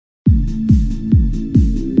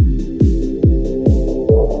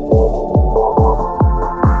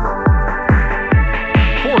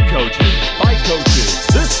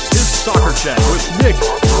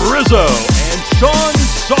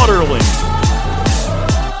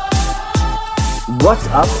What's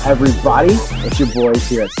up, everybody? It's your boys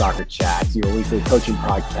here at Soccer Chat, your weekly coaching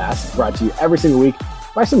podcast brought to you every single week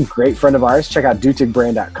by some great friend of ours. Check out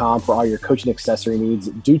dutigbrand.com for all your coaching accessory needs,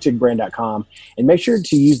 dutigbrand.com, and make sure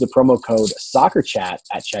to use the promo code SoccerChat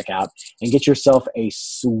at checkout and get yourself a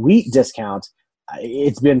sweet discount.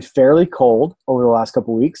 It's been fairly cold over the last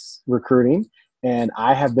couple weeks recruiting, and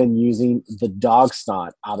I have been using the dog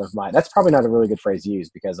snot out of my – that's probably not a really good phrase to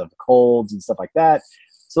use because of colds and stuff like that.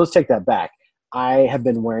 So let's take that back. I have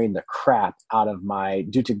been wearing the crap out of my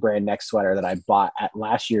Dutig brand neck sweater that I bought at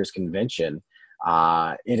last year's convention.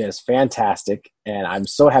 It is fantastic, and I'm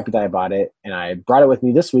so happy that I bought it. And I brought it with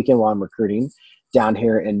me this weekend while I'm recruiting down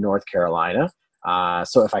here in North Carolina.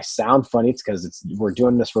 So if I sound funny, it's because we're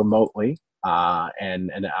doing this remotely, and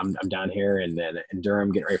I'm down here in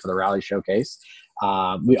Durham getting ready for the Rally Showcase.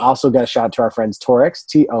 We also got a shout out to our friends Torrx,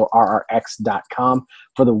 TORRX.com,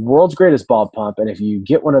 for the world's greatest ball pump. And if you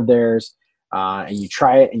get one of theirs, and you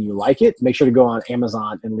try it and you like it, make sure to go on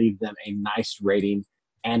Amazon and leave them a nice rating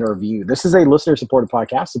and a review. This is a listener-supported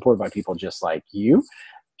podcast supported by people just like you.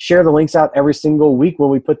 Share the links out every single week when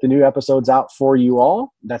we put the new episodes out for you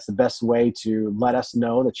all. That's the best way to let us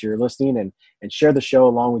know that you're listening, and share the show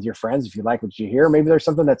along with your friends if you like what you hear. Maybe there's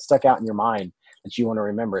something that stuck out in your mind that you want to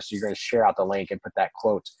remember, so you're going to share out the link and put that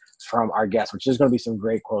quote from our guest, which is going to be some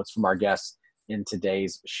great quotes from our guests in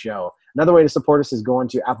today's show. Another way to support us is going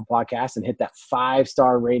to Apple Podcasts and hit that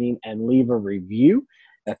 5-star rating and leave a review.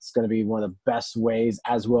 That's going to be one of the best ways,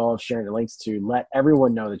 as well as sharing the links to let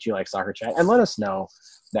everyone know that you like Soccer Chat and let us know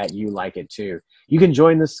that you like it too. You can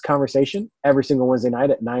join this conversation every single Wednesday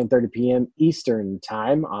night at 9:30 p.m. Eastern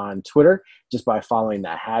time on Twitter just by following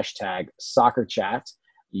the hashtag Soccer Chat.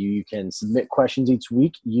 You can submit questions each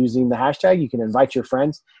week using the hashtag. You can invite your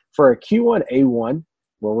friends for a Q1A1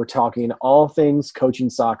 where we're talking all things coaching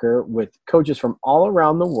soccer with coaches from all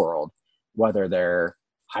around the world, whether they're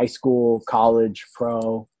high school, college,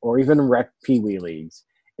 pro, or even rec pee-wee leagues.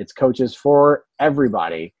 It's coaches for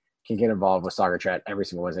everybody can get involved with Soccer Chat every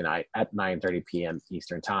single Wednesday night at 9:30 p.m.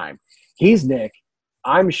 Eastern time. He's Nick.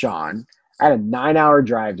 I'm Sean. I had a 9-hour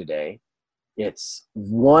drive today. It's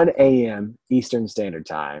 1 a.m. Eastern Standard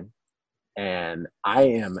Time, and I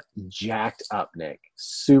am jacked up, Nick.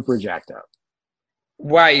 Super jacked up.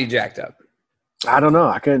 Why are you jacked up? I don't know.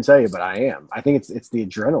 I couldn't tell you, but I am. I think it's the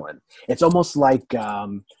adrenaline. It's almost like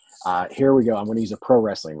here we go. I'm going to use a pro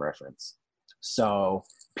wrestling reference. So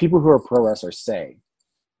people who are pro wrestlers say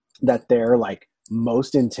that their like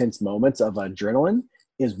most intense moments of adrenaline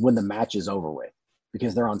is when the match is over with,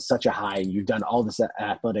 because they're on such a high and you've done all this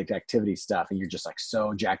athletic activity stuff and you're just like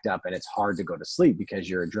so jacked up and it's hard to go to sleep because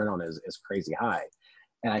your adrenaline is crazy high.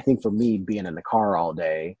 And I think for me, being in the car all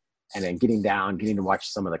day and then getting to watch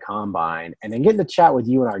some of the combine, and then getting to chat with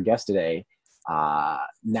you and our guest today,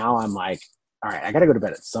 now I'm like, all right, I got to go to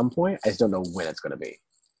bed at some point. I just don't know when it's going to be.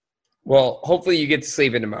 Well, hopefully you get to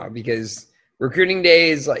sleep in tomorrow, because recruiting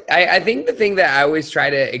day is like, I think the thing that I always try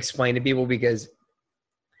to explain to people, because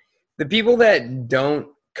the people that don't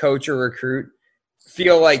coach or recruit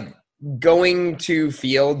feel like going to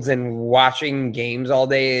fields and watching games all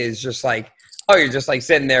day is just like, oh, you're just like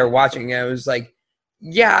sitting there watching. I was like,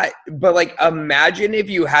 yeah, but like imagine if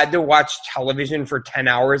you had to watch television for 10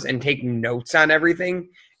 hours and take notes on everything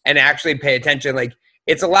and actually pay attention. Like,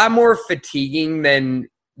 it's a lot more fatiguing than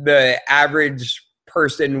the average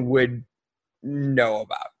person would know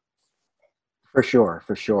about. For sure.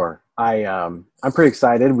 I'm pretty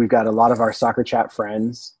excited. We've got a lot of our Soccer Chat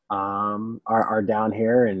friends are down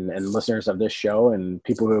here, and listeners of this show and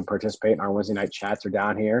people who participate in our Wednesday night chats are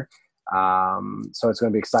down here. So it's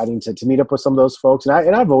going to be exciting to meet up with some of those folks.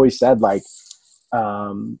 And I've always said, like,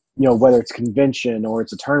 whether it's convention or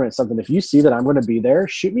it's a tournament, something, if you see that I'm going to be there,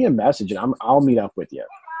 shoot me a message and I'll meet up with you.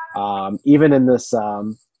 Even in this,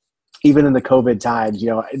 even in the COVID times,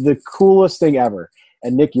 the coolest thing ever.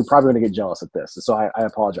 And Nick, you're probably going to get jealous at this, so I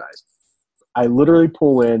apologize. I literally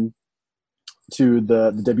pull in to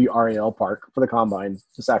the WRAL park for the combine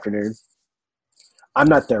this afternoon. I'm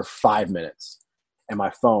not there 5 minutes, and my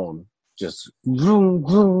phone just vroom,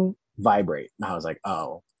 vroom, vibrate. And I was like,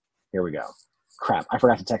 oh, here we go. Crap, I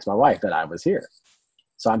forgot to text my wife that I was here.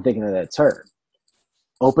 So I'm thinking that it's her.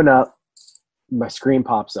 Open up, my screen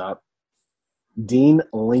pops up. Dean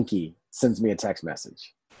Linke sends me a text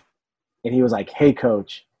message. And he was like, hey,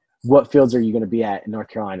 coach, what fields are you going to be at in North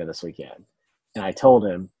Carolina this weekend? And I told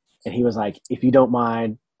him, and he was like, if you don't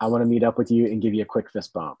mind, I want to meet up with you and give you a quick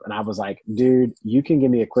fist bump. And I was like, dude, you can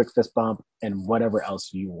give me a quick fist bump and whatever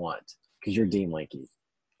else you want, because you're Dean Linke.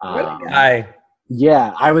 What a guy.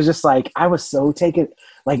 Yeah, I was just like, I was so taken.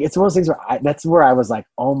 Like, it's one of those things where that's where I was like,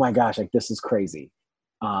 oh my gosh, like, this is crazy.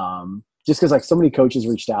 just because like so many coaches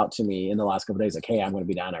reached out to me in the last couple of days, like, hey, I'm going to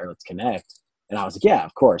be down there. Let's connect. And I was like, yeah,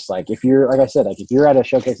 of course. Like if you're, like I said, like if you're at a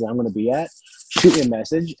showcase that I'm going to be at, shoot me a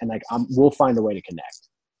message and like, we'll find a way to connect.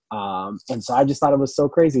 And so I just thought it was so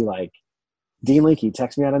crazy. Like Dean Linke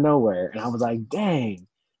texted me out of nowhere and I was like, dang,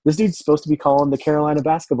 this dude's supposed to be calling the Carolina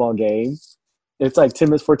basketball game. It's like 10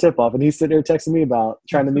 minutes before tip off and he's sitting there texting me about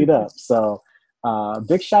trying to meet up. So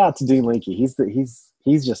big shout out to Dean Linke. He's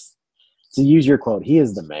just, to use your quote, he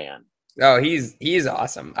is the man. Oh, he's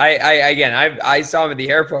awesome. I saw him at the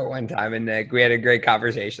airport one time and we had a great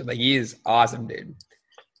conversation. Like he's awesome, dude.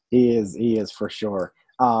 He is for sure.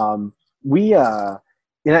 And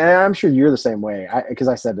I'm sure you're the same way. Because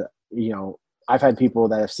I said, I've had people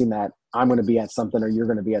that have seen that I'm going to be at something or you're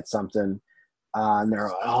going to be at something. And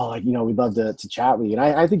they're like, we'd love to chat with you.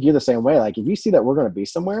 And I think you're the same way. Like if you see that we're going to be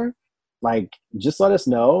somewhere, like just let us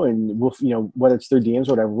know and we'll, whether it's through DMs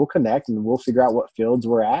or whatever, we'll connect and we'll figure out what fields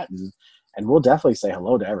we're at and we'll definitely say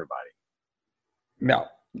hello to everybody. No,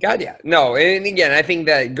 God, yeah. No. And again, I think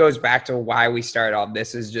that goes back to why we started all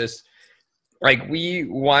this is just like, we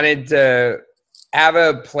wanted to have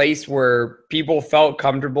a place where people felt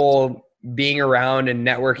comfortable being around and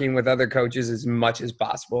networking with other coaches as much as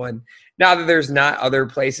possible. And now that there's not other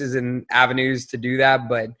places and avenues to do that,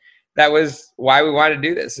 but that was why we wanted to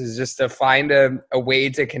do this, is just to find a way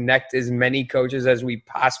to connect as many coaches as we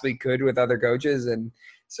possibly could with other coaches. And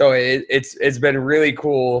so it's been really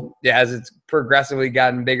cool as it's progressively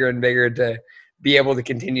gotten bigger and bigger to be able to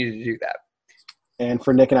continue to do that. And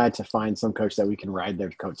for Nick and I to find some coach that we can ride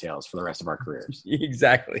their coattails for the rest of our careers.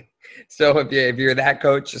 Exactly. So if you're that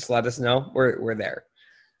coach, just let us know. We're there.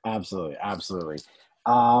 Absolutely. Absolutely.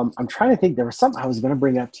 I'm trying to think. There was something I was going to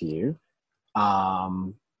bring up to you.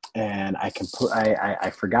 And I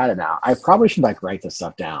forgot it now. I probably should like write this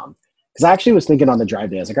stuff down because I actually was thinking on the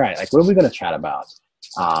drive day. I was like, all right, like what are we going to chat about?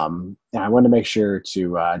 And I wanted to make sure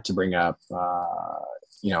to bring up,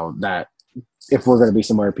 that if we're going to be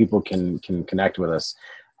somewhere people can connect with us.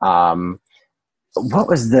 What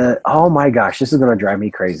was oh my gosh, this is going to drive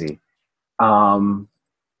me crazy. Oh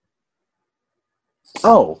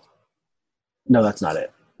no, that's not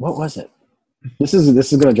it. What was it? This is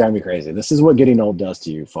going to drive me crazy. This is what getting old does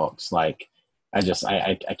to you folks. Like I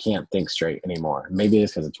can't think straight anymore. Maybe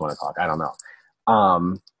it's because it's 1 o'clock. I don't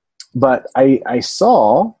know. But I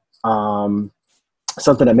saw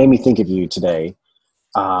something that made me think of you today.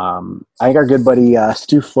 I think our good buddy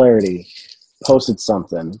Stu Flaherty posted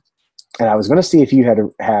something, and I was going to see if you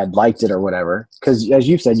had liked it or whatever. Because as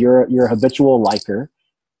you said, you're a habitual liker.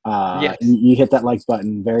 Yes. You hit that like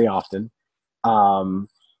button very often.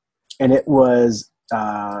 And it was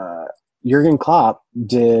Jurgen Klopp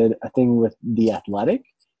did a thing with The Athletic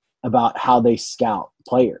about how they scout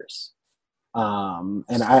players.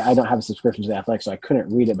 And I don't have a subscription to The Athletic, so I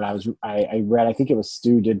couldn't read it. But I read, I think it was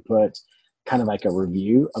Stu did put kind of like a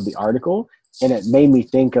review of the article, and it made me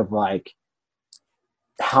think of like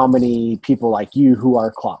how many people like you who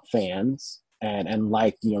are Klopp fans and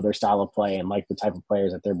like their style of play and like the type of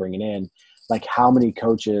players that they're bringing in, like how many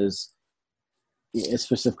coaches,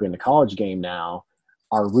 specifically in the college game now,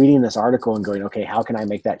 are reading this article and going, okay, how can I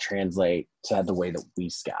make that translate to the way that we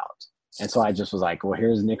scout? And so I just was like, well,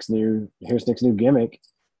 here's Nick's new gimmick.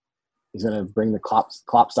 He's going to bring the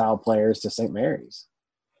Klopp style players to St. Mary's.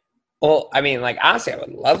 Well, I mean, like honestly, I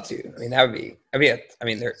would love to. I mean, that would be. I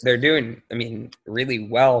mean, they're doing. I mean, really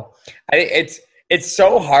well. It's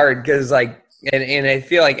so hard because like, and I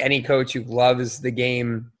feel like any coach who loves the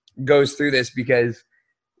game goes through this because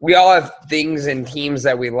we all have things and teams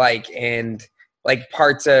that we like and like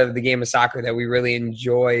parts of the game of soccer that we really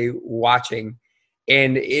enjoy watching.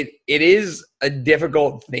 And it is a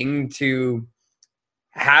difficult thing to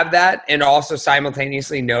have that and also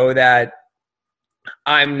simultaneously know that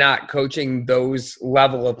I'm not coaching those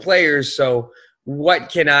level of players. So what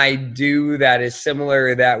can I do that is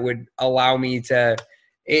similar that would allow me to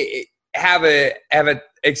have a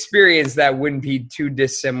experience that wouldn't be too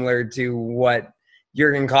dissimilar to what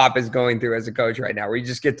Jurgen Klopp is going through as a coach right now, where you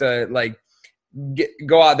just get to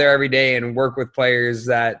go out there every day and work with players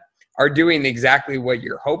that are doing exactly what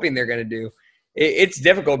you're hoping they're going to do. It's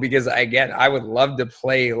difficult because, again, I would love to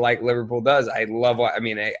play like Liverpool does. I've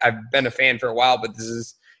been a fan for a while, but this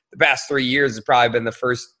is the past 3 years has probably been the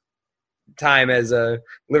first time as a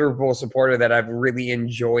Liverpool supporter that I've really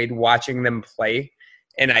enjoyed watching them play.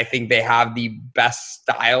 And I think they have the best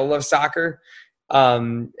style of soccer.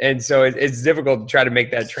 And so it's difficult to try to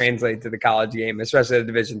make that translate to the college game, especially at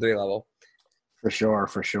the Division III level. For sure.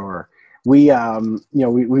 We'd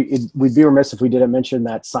be remiss if we didn't mention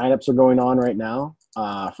that signups are going on right now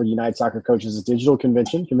for United Soccer Coaches' digital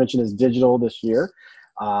convention. Convention is digital this year.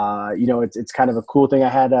 It's kind of a cool thing. I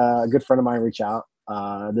had a good friend of mine reach out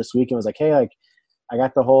this week and was like, hey, like, I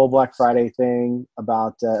got the whole Black Friday thing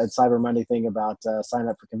about Cyber Monday thing about signing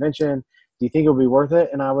up for convention. Do you think it'll be worth it?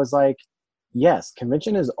 And I was like, yes,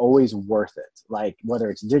 convention is always worth it. Like, whether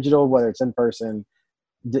it's digital, whether it's in person,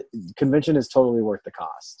 convention is totally worth the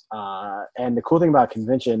cost. And the cool thing about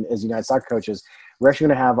convention is United Soccer Coaches, we're actually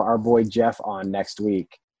going to have our boy Jeff on next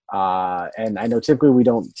week. And I know typically we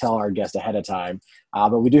don't tell our guests ahead of time,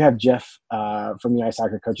 but we do have Jeff from United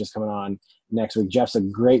Soccer Coaches coming on next week. Jeff's a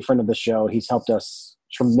great friend of the show. He's helped us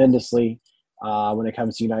tremendously when it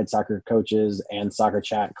comes to United Soccer Coaches and Soccer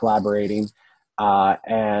Chat collaborating.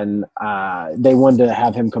 And they wanted to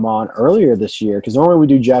have him come on earlier this year because normally we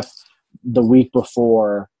do Jeff the week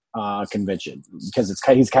before convention because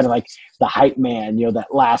he's kind of like the hype man,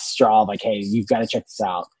 that last straw, like, hey, you've got to check this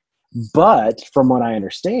out. But from what I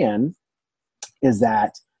understand is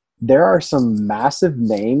that there are some massive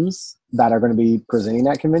names that are going to be presenting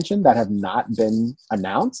at convention that have not been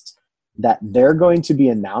announced that they're going to be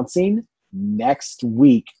announcing next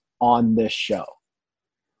week on this show.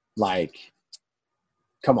 Like,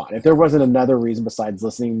 come on. If there wasn't another reason besides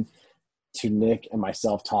listening to Nick and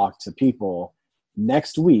myself talk to people,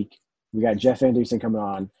 next week we got Jeff Van Dusen coming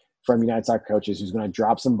on from United Soccer Coaches, who's going to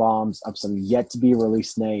drop some bombs of some yet to be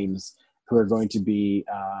released names who are going to be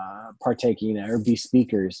partaking or be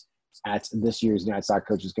speakers at this year's United Soccer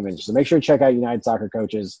Coaches Convention. So make sure to check out United Soccer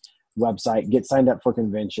Coaches website, get signed up for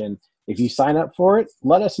convention. If you sign up for it,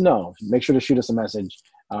 let us know. Make sure to shoot us a message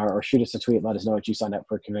or shoot us a tweet. Let us know that you signed up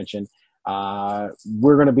for convention.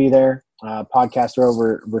 We're going to be there. Podcast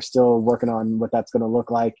Row, we're still working on what that's going to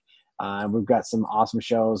look like. We've got some awesome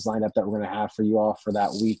shows lined up that we're going to have for you all for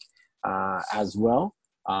that week as well.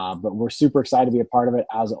 But we're super excited to be a part of it.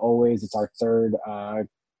 As always, it's our third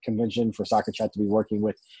convention for Soccer Chat to be working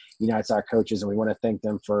with United Soccer Coaches, and we want to thank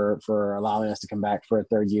them for allowing us to come back for a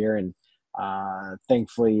third year. And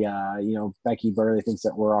thankfully, Becky Burley thinks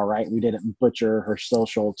that we're all right. We didn't butcher her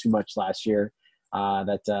social too much last year.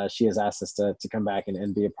 That she has asked us to come back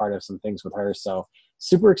and be a part of some things with her. So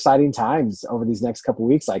super exciting times over these next couple of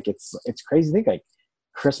weeks. Like it's crazy to think like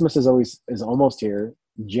Christmas is almost here.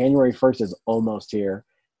 January 1st is almost here.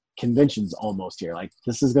 Convention's almost here. Like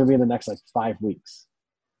this is going to be in the next 5 weeks.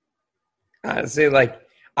 Honestly,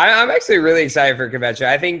 I'm actually really excited for convention.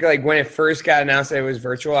 I think when it first got announced that it was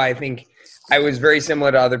virtual, I think I was very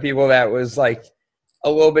similar to other people that was a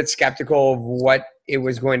little bit skeptical of what it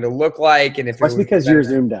was going to look like. And if that's because you're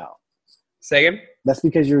zoomed out. Say again? That's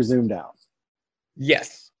because you're zoomed out.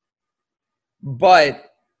 Yes. But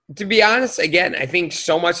to be honest, again, I think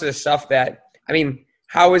so much of the stuff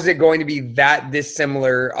how is it going to be that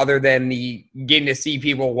dissimilar other than the getting to see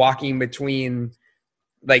people walking between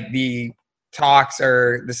the talks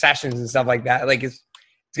or the sessions and stuff like that? It's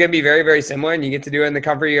going to be very, very similar, and you get to do it in the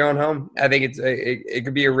comfort of your own home. I think it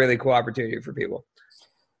could be a really cool opportunity for people.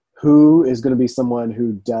 Who is going to be someone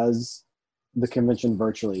who does the convention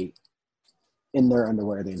virtually in their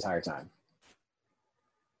underwear the entire time?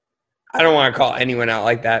 I don't want to call anyone out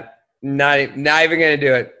like that. Not even going to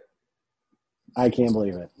do it. I can't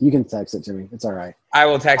believe it. You can text it to me. It's all right. I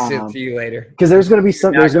will text it to you later. Because there's going to be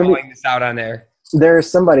some. There's going to be this out on there. There's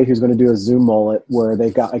somebody who's going to do a Zoom mullet where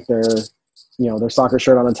they've got their soccer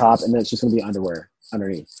shirt on the top, and then it's just going to be underwear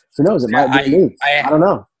underneath. Who knows? It might be me. I don't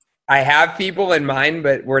know. I have people in mind,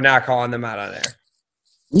 but we're not calling them out on there.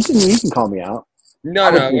 You can call me out. No,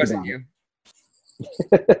 it wasn't you.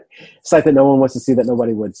 It's like that no one wants to see that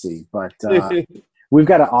nobody would see. But we've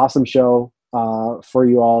got an awesome show for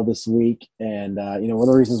you all this week. And, one of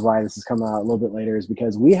the reasons why this is coming out a little bit later is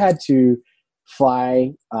because we had to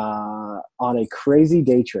fly on a crazy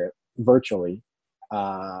day trip virtually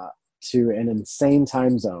to an insane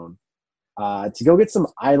time zone to go get some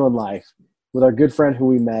island life with our good friend who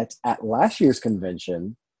we met at last year's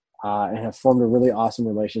convention and have formed a really awesome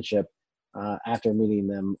relationship after meeting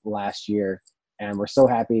them last year. And we're so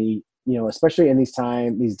happy, especially in these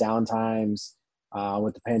down times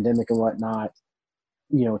with the pandemic and whatnot,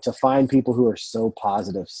 to find people who are so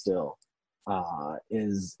positive still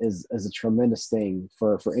is a tremendous thing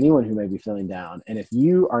for anyone who may be feeling down. And if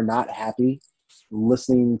you are not happy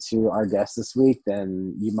listening to our guests this week,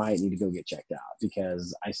 then you might need to go get checked out,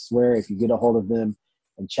 because I swear if you get a hold of them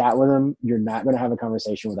and chat with them, you're not going to have a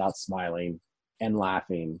conversation without smiling and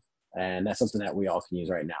laughing. And that's something that we all can use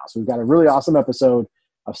right now. So we've got a really awesome episode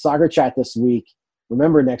of Soccer Chat this week.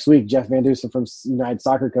 Remember, next week, Jeff Van Dusen from United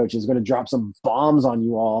Soccer Coaches is going to drop some bombs on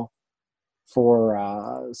you all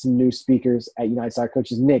for some new speakers at United Soccer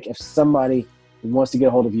Coaches. Nick, if somebody wants to get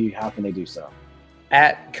a hold of you, how can they do so?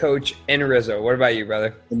 At Coach N Rizzo. What about you,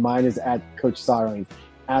 brother? And mine is at Coach Sarling.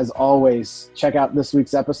 As always, check out this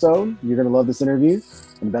week's episode. You're going to love this interview.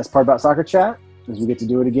 And the best part about Soccer Chat is we get to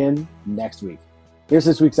do it again next week. Here's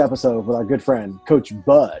this week's episode with our good friend, Coach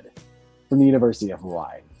Bud from the University of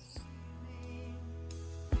Hawaii.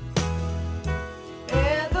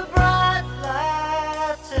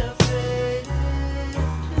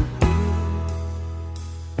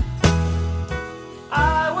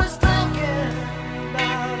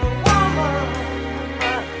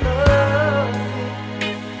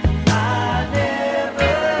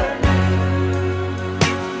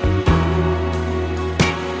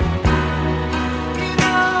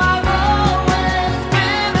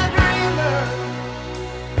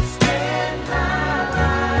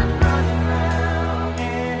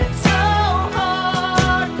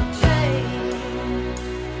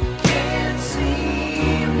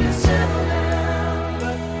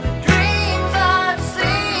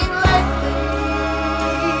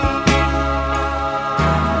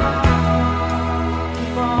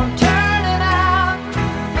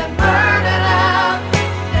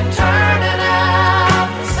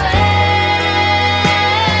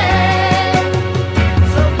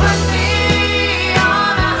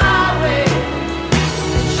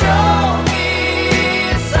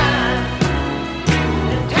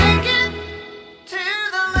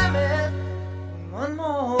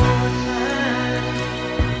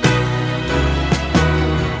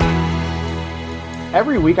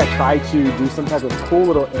 Every week I try to do some type of cool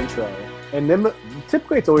little intro, and then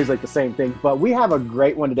typically it's always like the same thing, but we have a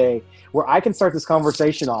great one today where I can start this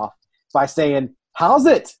conversation off by saying, how's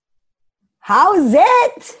it? How's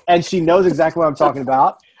it? And she knows exactly what I'm talking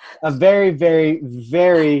about. A very, very,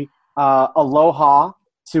 very aloha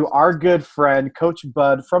to our good friend, Coach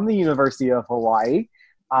Bud from the University of Hawaii.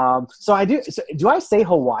 So do I say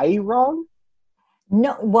Hawaii wrong?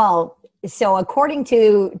 No, well, so according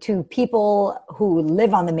to people who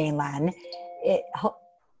live on the mainland,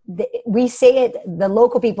 we say it, the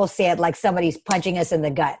local people say it like somebody's punching us in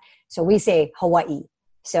the gut. So we say Hawaii.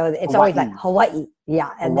 So it's always like Hawaii.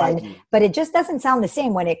 Yeah. And then, but it just doesn't sound the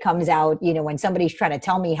same when it comes out, you know, when somebody's trying to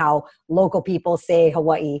tell me how local people say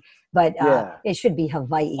Hawaii, but it should be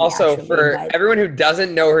Hawaii. Also, for everyone who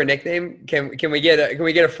doesn't know her nickname, can we get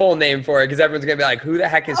a full name for it? Because everyone's gonna be like, "Who the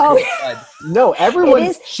heck is Coach Bud?" No,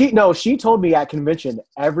 everyone. She told me at convention.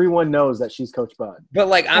 Everyone knows that she's Coach Bud. But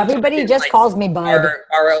like, everybody just calls me Bud.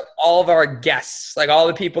 All of our guests, like all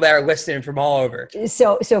the people that are listening from all over.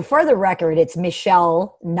 So for the record, it's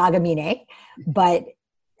Michelle Nagamine, but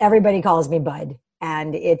everybody calls me Bud.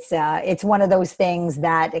 And it's one of those things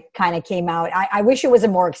that kind of came out. I wish it was a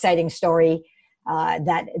more exciting story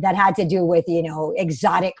that had to do with, you know,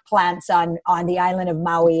 exotic plants on the island of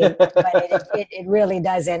Maui, but it really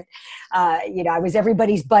doesn't. You know, I was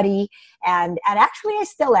everybody's buddy, and actually I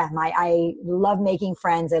still am. I love making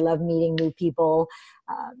friends. I love meeting new people.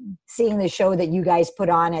 Seeing the show that you guys put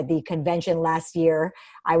on at the convention last year,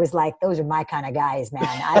 I was like, those are my kind of guys, man.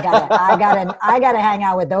 I gotta hang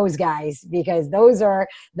out with those guys because those are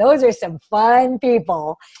some fun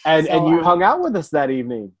people. And you hung out with us that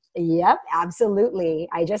evening. Yep, absolutely.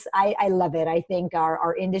 I love it. I think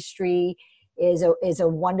our industry is a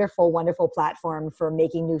wonderful, wonderful platform for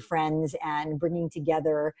making new friends and bringing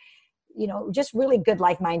together, you know, just really good,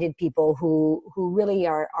 like-minded people who really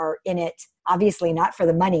are in it, obviously not for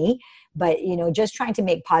the money, but, you know, just trying to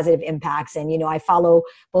make positive impacts. And, you know, I follow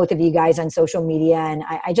both of you guys on social media, and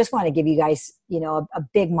I just want to give you guys, you know, a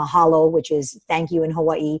big mahalo, which is thank you in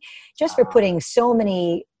Hawaii, just for putting so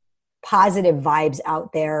many positive vibes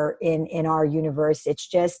out there in our universe.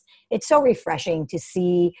 It's so refreshing to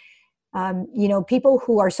see, you know, people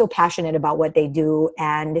who are so passionate about what they do,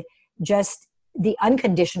 and just the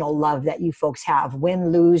unconditional love that you folks have, win,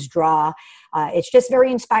 lose, draw. It's just very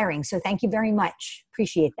inspiring. So thank you very much.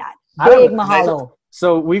 Appreciate that. Big mahalo.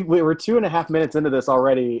 So we're 2.5 minutes into this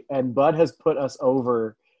already, and Bud has put us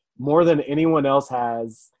over more than anyone else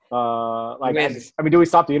has. I mean, do we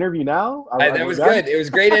stop the interview now? That was good. It was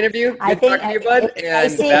a great interview. Good talking to you, Bud. I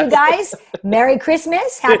see you guys. Merry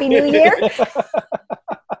Christmas. Happy New Year.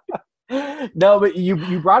 No, but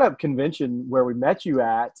you brought up convention where we met you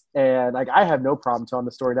at, and like I have no problem telling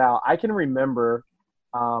the story now. I can remember,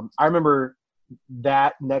 I remember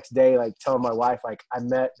that next day, like telling my wife, like I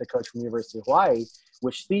met the coach from the University of Hawaii,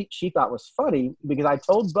 which she thought was funny because I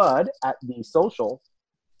told Bud at the social,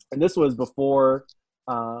 and this was before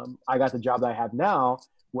I got the job that I have now,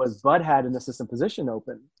 was Bud had an assistant position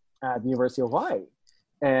open at the University of Hawaii.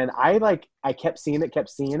 And I kept seeing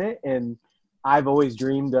it. And I've always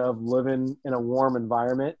dreamed of living in a warm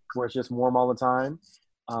environment where it's just warm all the time.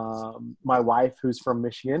 My wife, who's from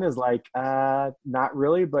Michigan, is like, not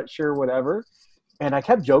really, but sure, whatever. And I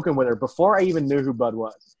kept joking with her before I even knew who Bud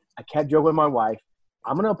was. I kept joking with my wife,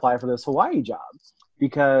 I'm going to apply for this Hawaii job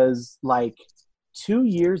because like 2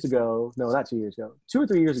 years ago, no, not 2 years ago, 2 or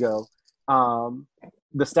 3 years ago,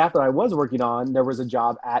 the staff that I was working on, there was a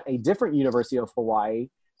job at a different University of Hawaii.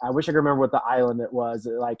 I wish I could remember what the island it was,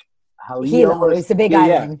 like Hilo is the big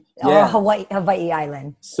island, or Hawaii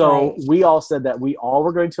Island. So we all said that we all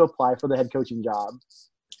were going to apply for the head coaching job.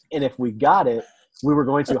 And if we got it, we were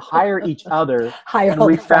going to hire each other.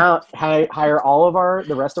 hire all of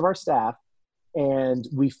the rest of our staff. And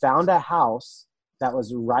we found a house that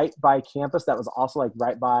was right by campus that was also like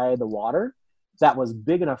right by the water that was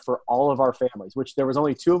big enough for all of our families, which there was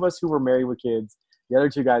only 2 of us who were married with kids. The other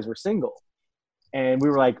 2 guys were single. And we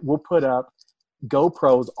were like, we'll put up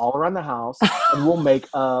GoPros all around the house and we'll make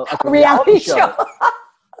a reality show.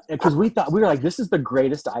 Because we were like, this is the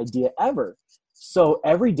greatest idea ever. So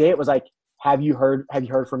every day it was like, have you heard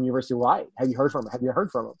from University of Hawaii? Have you heard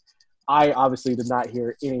from them? I obviously did not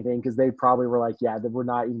hear anything because they probably were like, yeah, we're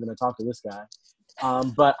not even going to talk to this guy.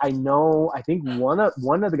 But I think one of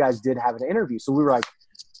the guys did have an interview. So we were like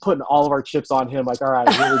putting all of our chips on him. Like, all right,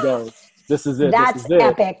 here we go. This is it. That's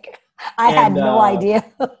epic. I had no idea.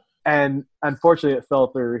 And unfortunately it fell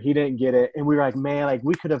through. He didn't get it. And we were like, man, like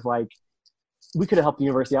we could have helped the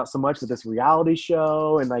university out so much with this reality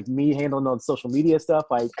show and like me handling all the social media stuff.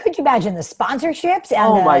 Like, could you imagine the sponsorships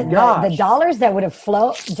and the dollars that would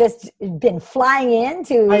have been flying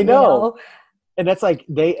into, I know. And that's like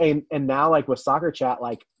and now like with Soccer Chat,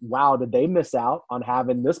 like, wow, did they miss out on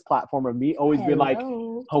having this platform of me always being like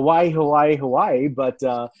Hawaii. But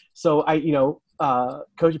so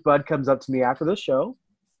Coach Bud comes up to me after the show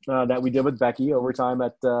that we did with Becky over time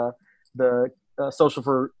at the social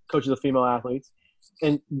for coaches of female athletes.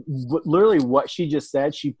 And literally what she just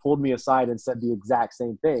said, she pulled me aside and said the exact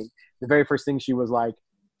same thing. The very first thing she was like,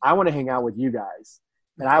 I want to hang out with you guys.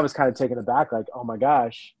 And I was kind of taken aback, like, oh my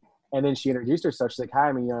gosh. And then she introduced herself. She's like, hi,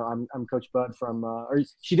 I'm Coach Bud from, or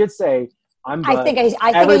she did say, I'm Bud. I think I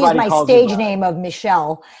used my stage name of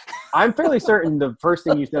Michelle. I'm fairly certain the first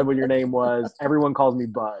thing you said when your name was, everyone calls me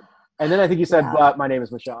Bud. And then I think you said, but my name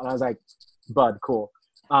is Michelle. And I was like, Bud, cool.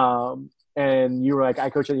 And you were like, I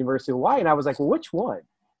coach at the University of Hawaii. And I was like, well, which one?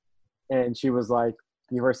 And she was like,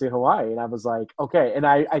 University of Hawaii. And I was like, okay. And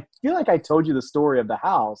I feel like I told you the story of the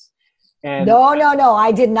house. And No.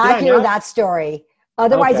 I did not hear that story.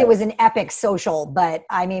 Otherwise, It was an epic social. But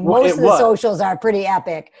I mean, most of the socials are pretty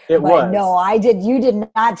epic. No, I did. You did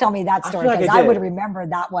not tell me that story because I would have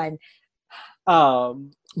remembered that one.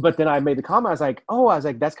 But then I made the comment. I was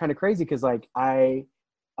like, that's kind of crazy because like I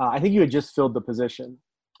think you had just filled the position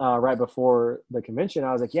right before the convention.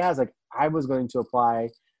 I was like, I was going to apply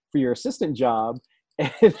for your assistant job,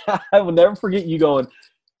 and I will never forget you going,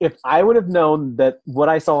 if I would have known that what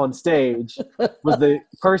I saw on stage was the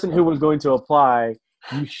person who was going to apply,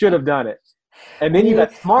 you should have done it. And then you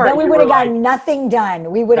got smart. Then we would have gotten nothing done.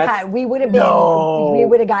 We would have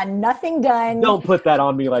gotten nothing done. Don't put that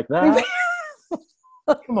on me like that.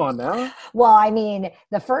 Come on now. Well, I mean,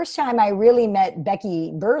 the first time I really met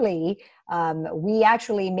Becky Burleigh, we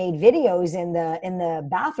actually made videos in the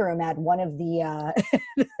bathroom at one of the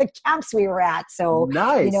camps we were at. So,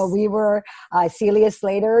 nice. We were Celia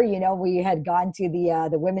Slater. We had gone to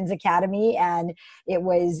the Women's Academy, and it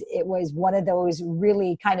was one of those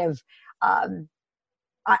really kind of.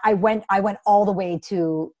 I went all the way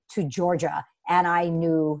to Georgia, and I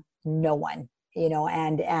knew no one.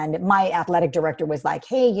 And my athletic director was like,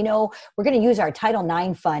 hey, we're going to use our Title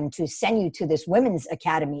IX fund to send you to this women's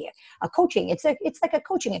academy, a coaching. It's like a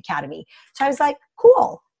coaching academy. So I was like,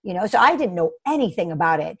 cool. So I didn't know anything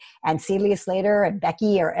about it. And Celia Slater and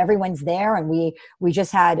Becky, everyone's there. And we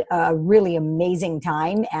just had a really amazing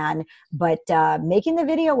time. But making the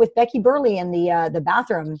video with Becky Burleigh in the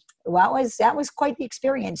bathroom, well, that was quite the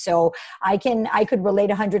experience. So I could relate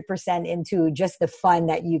 100% into just the fun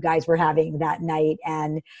that you guys were having that night.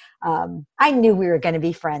 And I knew we were going to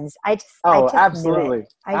be friends. I just absolutely.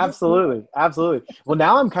 Absolutely. Well,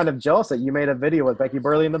 now I'm kind of jealous that you made a video with Becky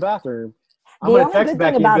Burleigh in the bathroom. The only good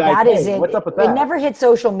thing about that is what's up with that? It never hit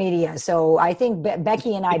social media. So I think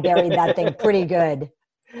Becky and I buried that thing pretty good.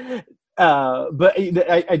 But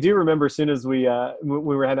I do remember as soon as we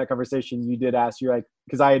were having that conversation, you did ask, you're like,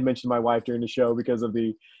 because I had mentioned my wife during the show because of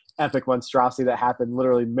the epic monstrosity that happened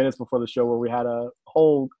literally minutes before the show where we had a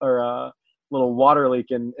hole or a little water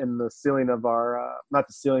leak in the ceiling of our, not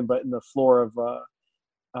the ceiling, but in the floor of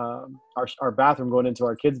our bathroom going into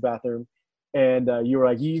our kids' bathroom. And you were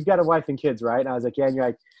like, you've got a wife and kids, right? And I was like, yeah. And you're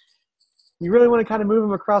like, you really want to kind of move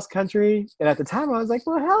them across country? And at the time I was like,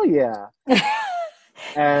 well, hell yeah.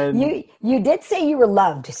 And you did say you were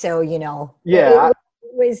loved, so yeah,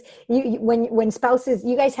 it was when spouses,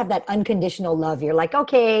 you guys have that unconditional love. You're like,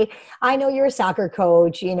 okay, I know you're a soccer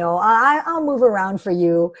coach, I'll move around for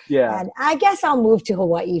you, yeah, and I guess I'll move to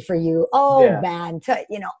Hawaii for you. Oh yeah, man,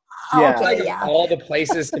 yeah. Like okay, of yeah. all the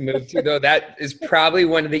places to move to, though, that is probably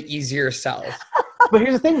one of the easier sells. But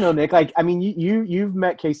here's the thing, though, Nick. Like, I mean, you've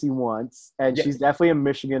met Casey once, and Yeah. she's definitely a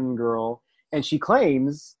Michigan girl, and she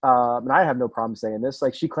claims, and I have no problem saying this,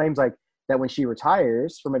 like she claims like that when she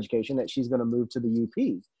retires from education, that she's going to move to the UP.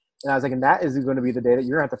 And I was like, and that is going to be the day that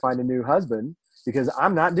you're going to have to find a new husband because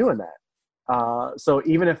I'm not doing that. So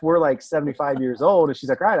even if we're like 75 years old, and she's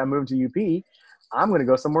like, all right, I'm moving to UP, I'm going to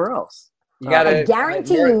go somewhere else. You I gotta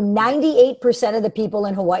guarantee you 98% of the people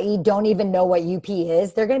in Hawaii don't even know what UP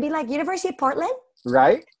is. They're going to be like, University of Portland.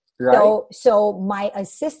 Right? Right? So my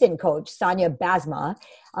assistant coach, Sonia Basma,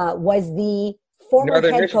 was the former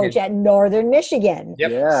Northern head Michigan. coach at Northern Michigan.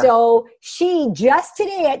 Yep. Yeah. So she just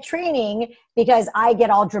today at training, because I get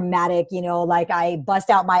all dramatic, like I bust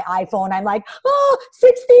out my iPhone. I'm like,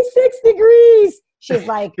 66 degrees. She's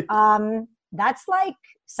like, that's like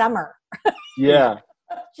summer. Yeah.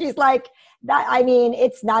 She's like, that. I mean,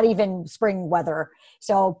 it's not even spring weather.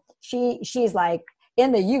 So she's like,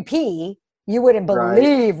 in the UP, you wouldn't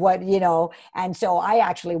believe what, and so I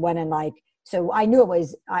actually went and so I knew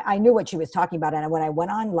I knew what she was talking about. And when I went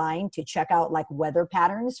online to check out like weather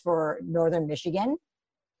patterns for Northern Michigan,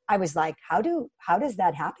 I was like, how does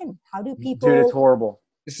that happen? How do people, Dude, it's horrible.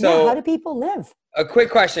 So how do people live? a quick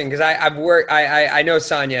question, because I've worked, I know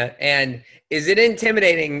Sonia, and is it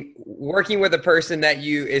intimidating working with a person that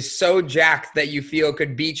is so jacked that you feel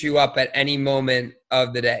could beat you up at any moment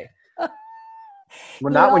of the day?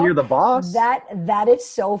 Well, not when you're the boss. That is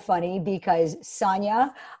so funny because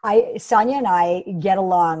Sonia and I get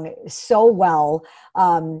along so well.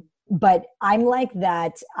 But I'm like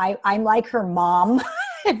that. I'm like her mom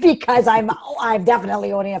because I'm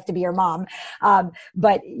definitely old enough to be her mom.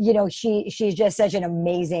 But she's just such an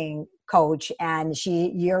amazing coach, and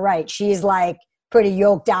you're right. She's like pretty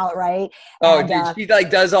yoked out, right? Oh, And, dude, she like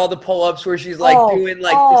does all the pull-ups where she's like doing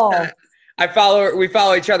like this. I follow her. We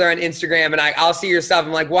follow each other on Instagram, and I'll see your stuff.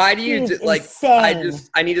 I'm like, why do you like? Insane.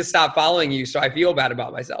 I need to stop following you, so I feel bad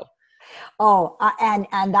about myself. Oh,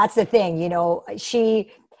 and that's the thing,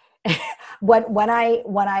 she. when I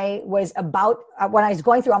was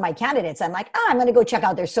going through all my candidates, I'm like, I'm going to go check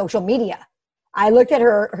out their social media. I looked at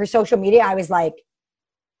her social media. I was like,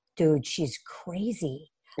 dude, she's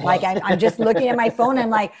crazy. Like I'm just looking at my phone. And I'm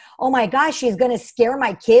like, oh my gosh, she's gonna scare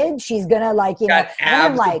my kids. She's gonna got abs, and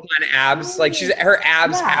I'm like, on abs. Like her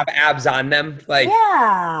abs have abs on them. Like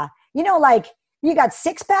like you got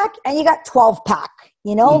 6-pack and you got 12-pack.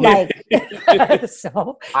 Like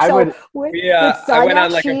so. With Sonia, I went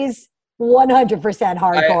on she's 100%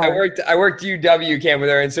 hardcore. I worked UW camp with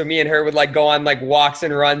her, and so me and her would like go on like walks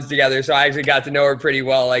and runs together. So I actually got to know her pretty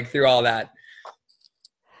well, like through all that.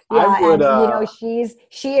 Yeah,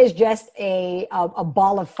 she is just a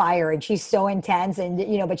ball of fire, and she's so intense, and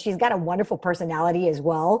but she's got a wonderful personality as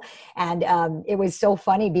well. And it was so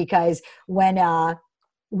funny because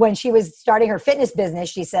when she was starting her fitness business,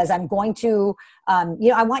 she says, I'm going to,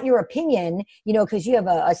 I want your opinion, because you have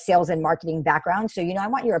a sales and marketing background. So, I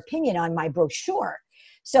want your opinion on my brochure.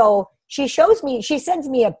 So she sends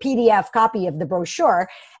me a PDF copy of the brochure,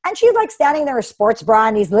 and she's like standing there in a sports bra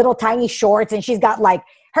and these little tiny shorts, and she's got like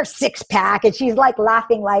her 6-pack, and she's like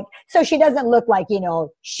laughing, so she doesn't look like,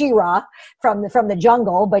 She-Ra from the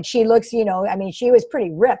jungle, but she looks, she was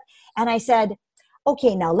pretty ripped. And I said,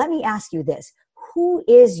 okay, now let me ask you this. Who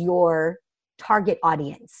is your target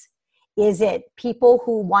audience? Is it people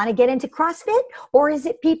who want to get into CrossFit, or is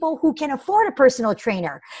it people who can afford a personal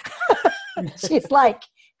trainer? She's like,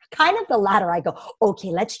 kind of the latter. I go,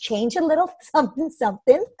 okay, let's change a little something.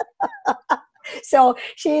 So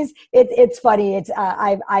it's funny.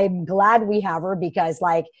 I'm glad we have her because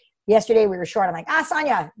like yesterday we were short. I'm like,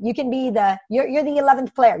 Sonia, you can be you're the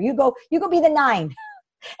 11th player. You go be the 9.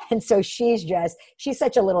 And so she's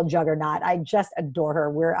such a little juggernaut. I just adore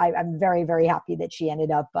her. I'm very, very happy that she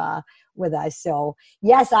ended up with us. So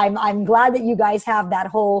yes, I'm glad that you guys have that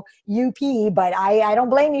whole UP, but I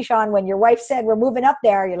don't blame you, Sean. When your wife said we're moving up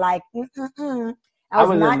there, you're like, I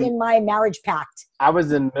was not in my marriage pact. I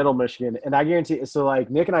was in Middle Michigan, and I guarantee. So like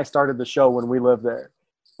Nick and I started the show when we lived there,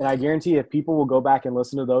 and I guarantee if people will go back and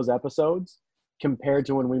listen to those episodes compared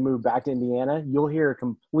to when we moved back to Indiana, you'll hear a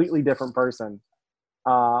completely different person.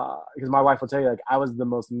 Because my wife will tell you, like, I was the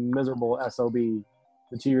most miserable SOB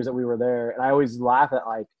the 2 years that we were there. And I always laugh at,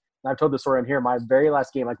 like, and I've told this story in here, my very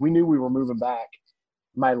last game, like, we knew we were moving back.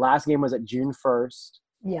 My last game was at June 1st.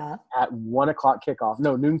 Yeah. at 1:00 kickoff,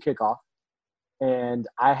 no, noon kickoff. And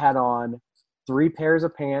I had on 3 pairs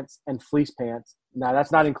of pants and fleece pants. Now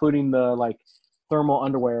that's not including the like thermal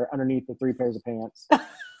underwear underneath the 3 pairs of pants.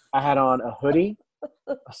 I had on a hoodie,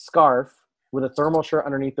 a scarf with a thermal shirt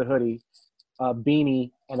underneath the hoodie, a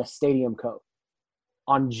beanie, and a stadium coat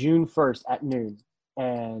on June 1st at noon.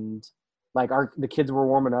 And like the kids were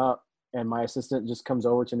warming up, and my assistant just comes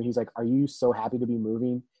over to me. He's like, "Are you so happy to be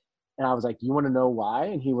moving?" And I was like, "You want to know why?"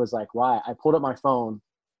 And he was like, "Why?" I pulled up my phone.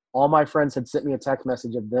 All my friends had sent me a text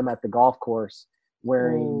message of them at the golf course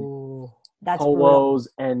wearing polos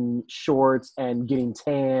and shorts and getting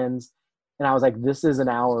tans. And I was like, "This is an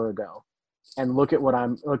hour ago, and look at what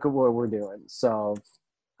we're doing." So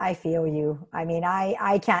I feel you. I mean,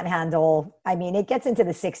 I can't handle, I mean, it gets into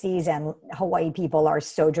the 60s and Hawaii people are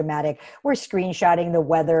so dramatic. We're screenshotting the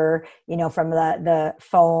weather, from the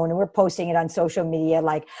phone. We're posting it on social media,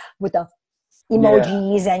 like with the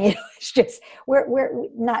emojis, and it's just we're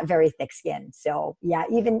not very thick skinned. So yeah,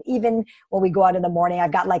 even when we go out in the morning,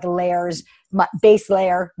 I've got like layers, my base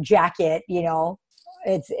layer jacket.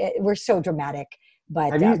 We're so dramatic.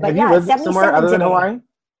 But have you lived somewhere other than Hawaii?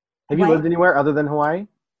 Have you lived anywhere other than Hawaii?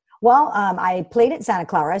 Well, I played at Santa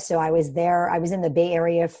Clara, so I was there. I was in the Bay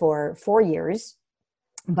Area for 4 years,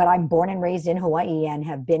 but I'm born and raised in Hawaii and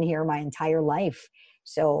have been here my entire life.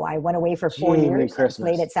 So I went away for 4 years, and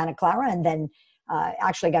played at Santa Clara, and then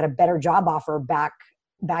actually got a better job offer back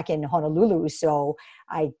in Honolulu. So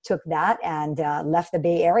I took that and left the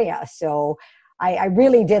Bay Area. So I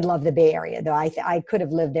really did love the Bay Area, though. I could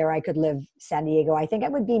have lived there. I could live San Diego. I think I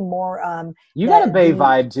would be more. You got a Bay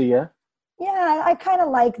vibe to you. Yeah, I kind of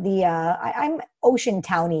like I'm ocean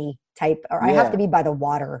towny type, or I have to be by the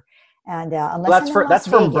water. And unless that's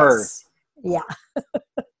from birth. Yeah.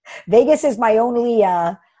 Vegas is my only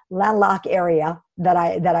landlocked area that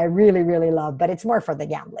I really, really love, but it's more for the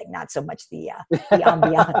gambling, not so much the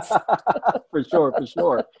ambiance. For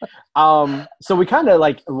sure. So we kind of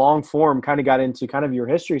like long form kind of got into kind of your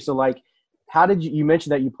history. So like, how did you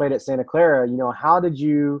mentioned that you played at Santa Clara, how did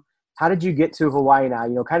you get to Hawaii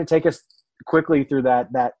now? Kind of take us quickly through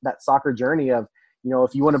that soccer journey of,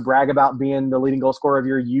 if you want to brag about being the leading goal scorer of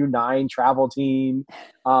your U9 travel team,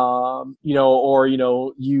 or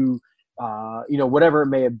whatever it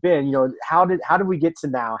may have been, how did we get to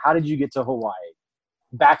now? How did you get to Hawaii?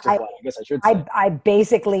 Back to Hawaii, I guess I should say. I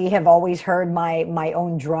basically have always heard my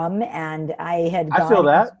own drum, and I feel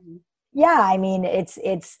that. Yeah, I mean,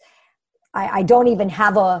 I don't even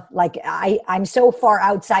have I'm so far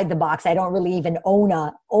outside the box. I don't really even own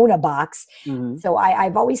a box. Mm-hmm. So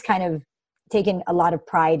I've always kind of taken a lot of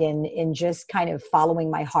pride in just kind of following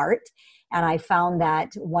my heart. And I found that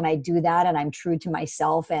when I do that and I'm true to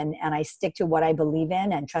myself and I stick to what I believe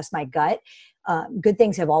in and trust my gut, good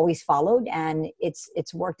things have always followed, and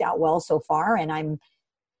it's worked out well so far. And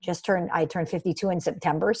I turned 52 in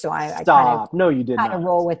September. So I kind of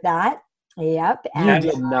roll with that. Yep. You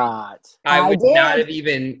did not. I would not have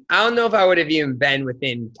even, I don't know if I would have even been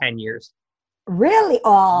within 10 years. Really?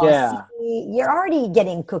 Oh, yeah. See, you're already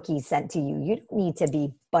getting cookies sent to you. You don't need to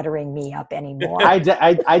be buttering me up anymore. I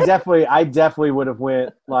definitely would have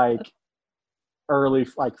went like early,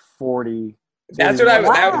 like 40. That's what I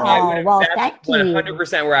would. Well, thank you.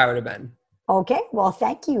 100% where I would have been. Okay, well,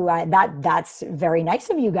 thank you. That's very nice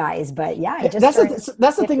of you guys. But yeah, that's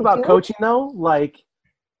the thing about coaching, though. Like,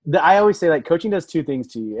 I always say, like, coaching does 2 things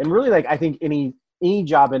to you, and really, like, I think any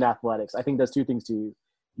job in athletics, I think does 2 things to you.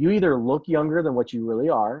 You either look younger than what you really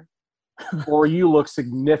are, or you look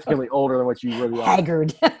significantly older than what you really are.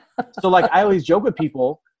 Haggard. So, like, I always joke with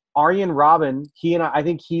people, Arjen Robben, I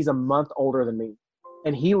think he's a month older than me,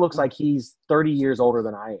 and he looks like he's 30 years older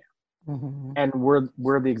than I am, mm-hmm. and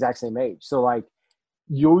we're the exact same age. So, like,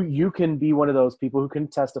 you can be one of those people who can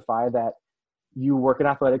testify that you work in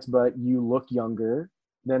athletics, but you look younger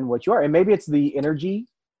than what you are, and maybe it's the energy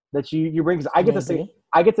that you bring. Because I get to say,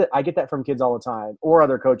 I get that from kids all the time, or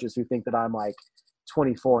other coaches who think that I'm like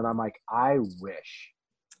 24, and I'm like, I wish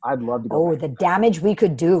I'd love to go. Oh, the damage we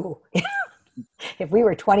could do if we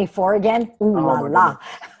were 24 again. Ooh la la!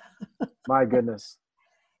 My goodness.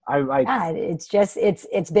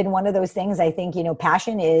 It's been one of those things. I think,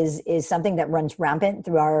 passion is something that runs rampant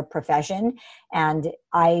through our profession, and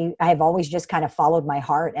I have always just kind of followed my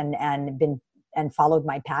heart and followed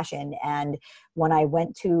my passion. And when I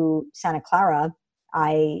went to Santa Clara,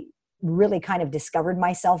 I really kind of discovered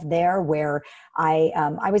myself there, where I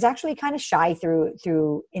was actually kind of shy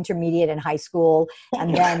through intermediate and high school,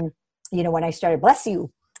 and then when I started, bless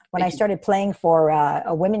you. When I started playing for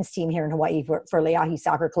a women's team here in Hawaii for Leahi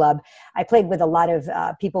Soccer Club, I played with a lot of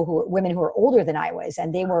women who were older than I was,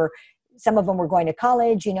 and they were some of them were going to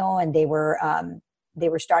college, and they were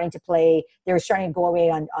starting to play. They were starting to go away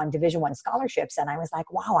on Division I scholarships, and I was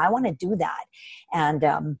like, wow, I want to do that.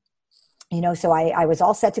 And so I was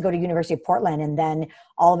all set to go to University of Portland, and then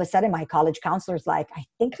all of a sudden my college counselor's like, I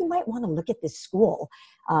think you might want to look at this school.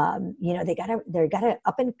 They got to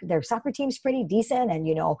up, and their soccer team's pretty decent, and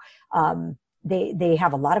they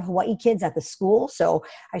have a lot of Hawaii kids at the school. So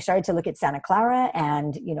I started to look at Santa Clara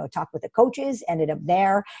and, talk with the coaches, ended up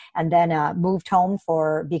there, and then moved home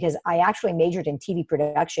because I actually majored in TV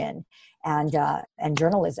production and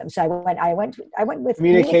journalism. So I went with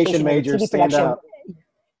communication major, TV production.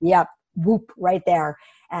 Yep. Whoop, right there.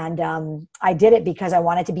 And I did it because I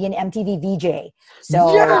wanted to be an MTV VJ.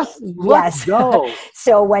 So let's go.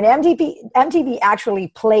 So when MTV actually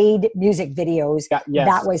played music videos,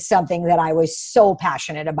 that was something that I was so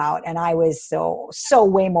passionate about, and I was so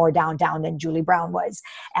way more downtown than Julie Brown was.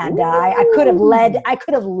 And I could have led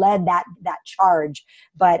that charge,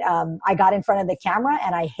 but I got in front of the camera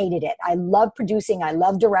and I hated it. I loved producing, I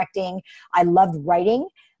loved directing, I loved writing,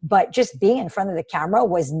 but just being in front of the camera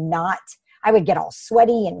was not. I would get all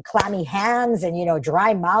sweaty and clammy hands and,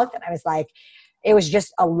 dry mouth. And I was like, it was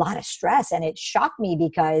just a lot of stress. And it shocked me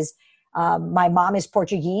because my mom is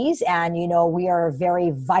Portuguese, and, we are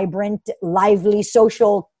very vibrant, lively,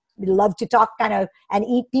 social, we love to talk and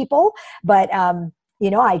eat people. But,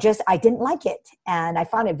 I didn't like it. And I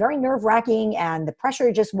found it very nerve-wracking, and the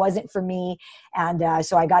pressure just wasn't for me. And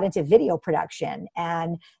so I got into video production,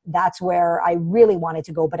 and that's where I really wanted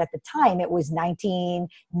to go. But at the time, it was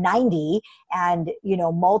 1990, and,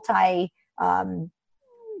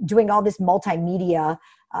 doing all this multimedia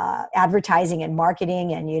advertising and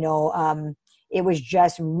marketing, and, it was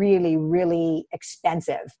just really, really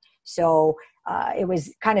expensive. So it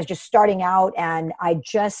was kind of just starting out, and I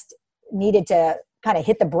just needed to kind of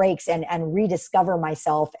hit the brakes and rediscover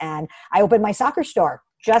myself. And I opened my soccer store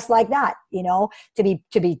just like that, to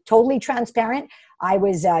be totally transparent. I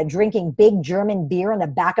was drinking big German beer in the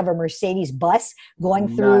back of a Mercedes bus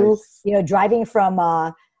going through, driving from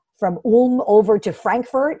Ulm over to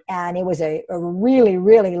Frankfurt. And it was a really,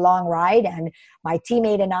 really long ride. And my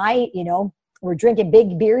teammate and I, we're drinking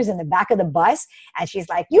big beers in the back of the bus. And she's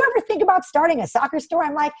like, you ever think about starting a soccer store?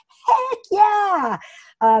 I'm like, heck yeah.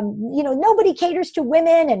 Nobody caters to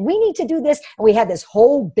women, and we need to do this. And we had this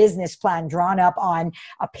whole business plan drawn up on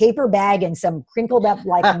a paper bag and some crinkled up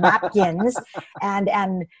like napkins. And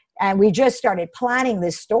we just started planning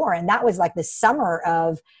this store. And that was like the summer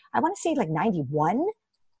of, I want to say like 91.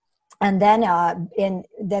 And then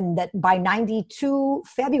by 92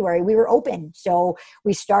 February, we were open. So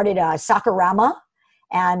we started Soccerama,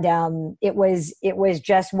 and it was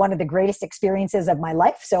just one of the greatest experiences of my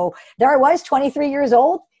life. So there I was, 23 years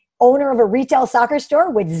old, owner of a retail soccer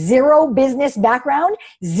store with zero business background,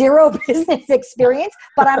 zero business experience.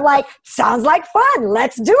 But I'm like, sounds like fun.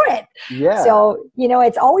 Let's do it. Yeah. So,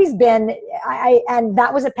 it's always been, and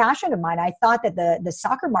that was a passion of mine. I thought that the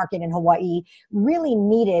soccer market in Hawaii really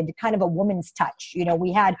needed kind of a woman's touch.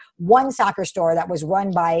 We had one soccer store that was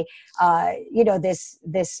run by,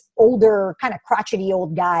 this older kind of crotchety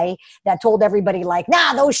old guy that told everybody like,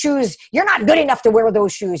 nah, those shoes, you're not good enough to wear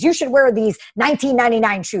those shoes. You should wear these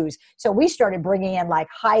 1999 shoes. So we started bringing in like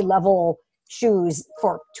high level shoes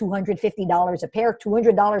for $250 a pair,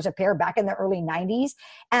 $200 a pair back in the early 90s.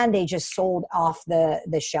 And they just sold off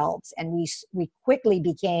the shelves. And we quickly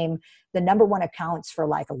became the number one accounts for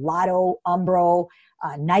like Lotto, Umbro,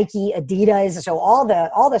 Nike, Adidas. So all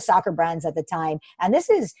the soccer brands at the time. And this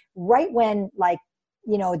is right when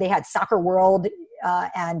they had Soccer World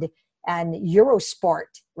and Eurosport,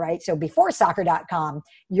 right? So before soccer.com,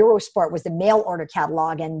 Eurosport was the mail order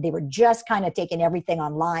catalog, and they were just kind of taking everything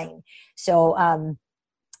online. So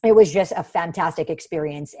it was just a fantastic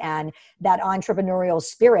experience. And that entrepreneurial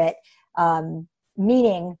spirit,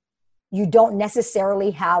 meaning you don't necessarily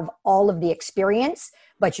have all of the experience,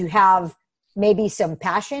 but you have maybe some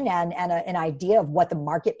passion and an idea of what the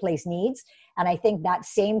marketplace needs. And I think that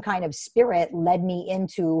same kind of spirit led me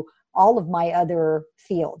into all of my other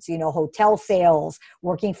fields, hotel sales,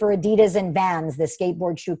 working for Adidas and Vans, the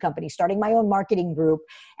skateboard shoe company, starting my own marketing group,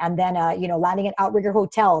 and then, landing at Outrigger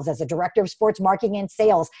Hotels as a director of sports marketing and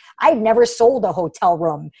sales. I'd never sold a hotel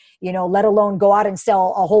room, let alone go out and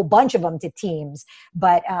sell a whole bunch of them to teams.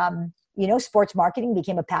 But, sports marketing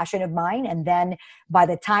became a passion of mine. And then by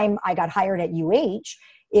the time I got hired at UH,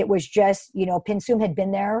 it was just, Pinsum had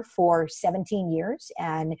been there for 17 years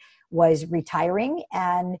and was retiring,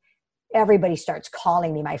 and everybody starts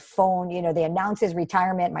calling me. My phone, they announce his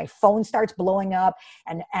retirement. My phone starts blowing up,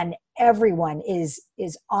 and everyone is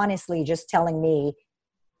honestly just telling me,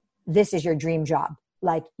 this is your dream job.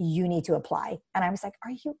 like, you need to apply. And I was like,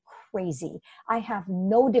 are you crazy? I have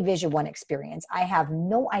no Division I experience. I have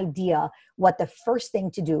no idea what the first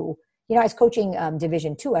thing to do. You know, I was coaching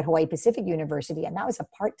Division II at Hawaii Pacific University, and that was a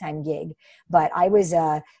part-time gig. But I was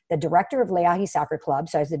the director of Leahi Soccer Club.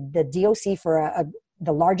 So I was the DOC for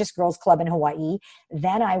the largest girls club in Hawaii.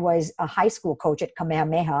 Then I was a high school coach at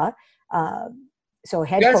Kamehameha. So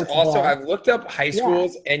head you guys coach also, there. I've looked up high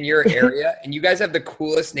schools in your area, and you guys have the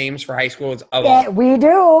coolest names for high schools of Yeah, all.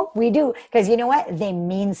 we do. Because you know what? They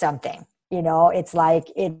mean something. You know, it's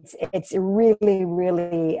like, it's really,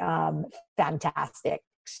 really fantastic.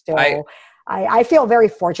 So I feel very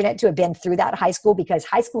fortunate to have been through that high school, because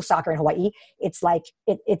high school soccer in Hawaii, it's like,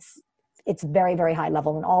 it's very, very high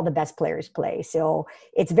level, and all the best players play. So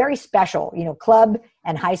it's very special, you know, club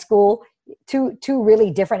and high school, two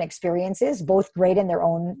really different experiences, both great in their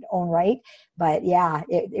own right. But yeah,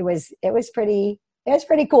 it was pretty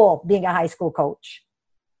cool being a high school coach.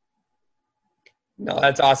 No,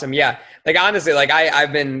 that's awesome. Yeah. Like, honestly, like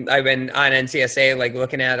I've been on NCSA, like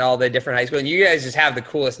looking at all the different high schools, and you guys just have the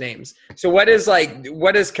coolest names. So what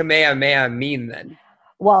does Kamehameha mean then?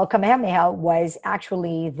 Well, Kamehameha was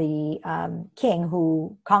actually the king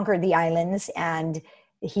who conquered the islands, and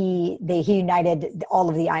he united all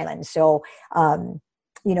of the islands. So,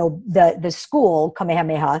 you know, the school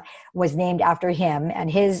Kamehameha was named after him,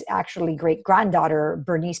 and his actually great granddaughter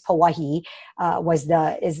Bernice Pauahi was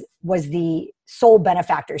the sole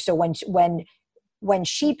benefactor. So when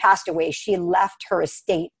she passed away, she left her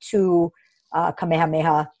estate to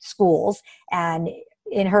Kamehameha schools, and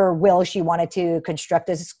in her will, she wanted to construct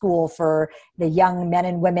a school for the young men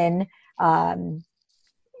and women.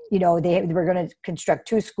 You know, they were going to construct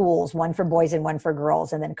 2 schools, one for boys and one for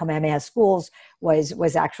girls. And then Kamehameha Schools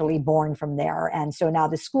was actually born from there. And so now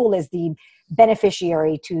the school is the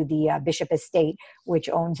beneficiary to the Bishop Estate, which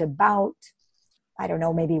owns about, I don't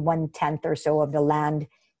know, maybe 1/10 or so of the land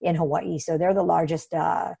in Hawaii. So they're the largest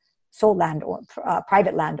sole land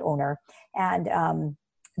private landowner. And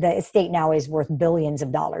the estate now is worth billions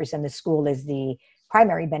of dollars, and the school is the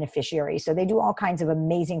primary beneficiary. So they do all kinds of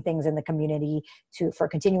amazing things in the community for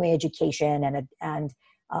continuing education and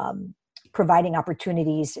providing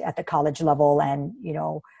opportunities at the college level, and you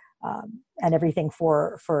know, and everything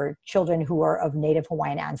for children who are of Native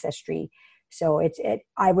Hawaiian ancestry. So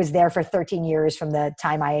I was there for 13 years, from the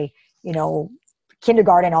time I, you know,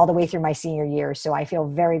 kindergarten all the way through my senior year. So I feel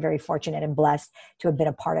very, very fortunate and blessed to have been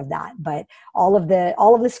a part of that. But all of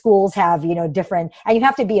the schools have, you know, different, and you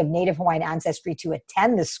have to be of Native Hawaiian ancestry to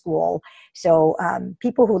attend the school. So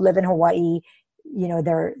people who live in Hawaii, you know,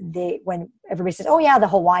 when everybody says, oh yeah, the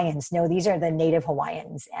Hawaiians, no, these are the Native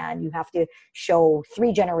Hawaiians. And you have to show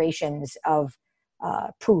 3 generations of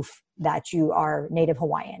proof that you are Native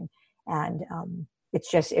Hawaiian. And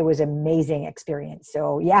it was an amazing experience.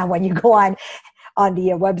 So yeah, when you go on the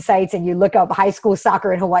websites and you look up high school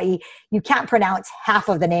soccer in Hawaii, you can't pronounce half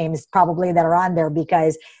of the names probably that are on there,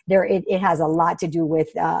 because it has a lot to do with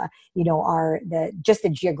you know, just the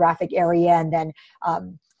geographic area, and then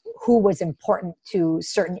who was important to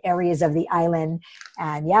certain areas of the island.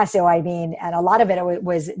 And yeah, so I mean, and a lot of it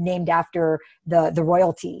was named after the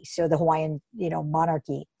royalty, so the Hawaiian, you know,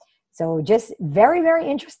 monarchy. So just very, very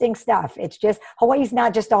interesting stuff. It's just, Hawaii's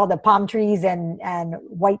not just all the palm trees and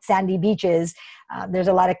white sandy beaches. There's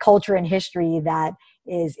a lot of culture and history that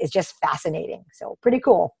is just fascinating. So pretty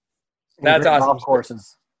cool. That's awesome. Golf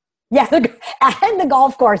courses. Yeah, and the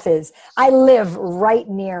golf courses. I live right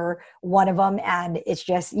near one of them, and it's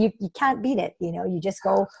just, you can't beat it. You know, you just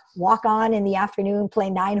go walk on in the afternoon, play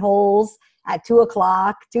 9 holes at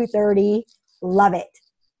 2:00, 2:30. Love it.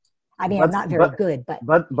 I mean, I'm not very good, but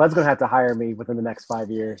Bud's gonna have to hire me within the next 5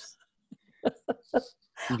 years.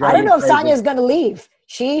 I don't know if Sonia's gonna leave.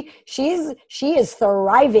 She is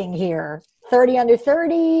thriving here. 30 under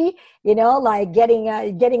 30, you know, like getting.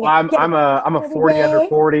 I'm a 40 under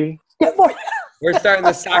 40. We're starting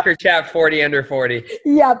the soccer chat 40 under 40.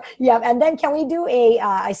 Yep. And then can we do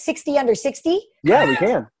a 60 under 60? Yeah, we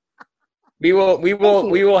can. We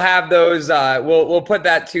will have those. We'll put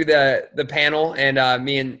that to the panel, and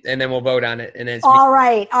and then we'll vote on it. And then all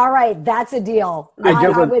right, that's a deal. I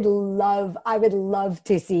would love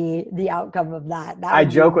to see the outcome of that. I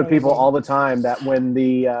joke with people all the time that when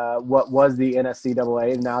the what was the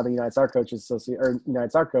NSCAA, now the United Soccer Coaches Association, or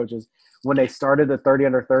United Soccer Coaches, when they started the 30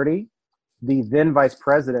 under 30, the then vice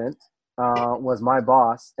president was my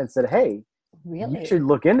boss and said, "Hey, really? You should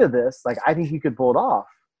look into this. Like, I think you could pull it off."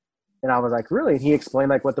 And I was like, really? And he explained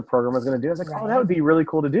like what the program was going to do. I was like, oh, that would be really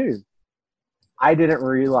cool to do. I didn't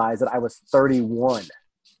realize that I was 31.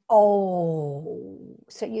 Oh,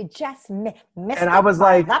 so you just missed And I it was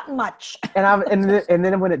by like, that much. and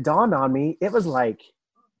then when it dawned on me, it was like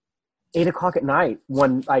 8:00 at night,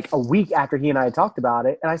 when like a week after he and I had talked about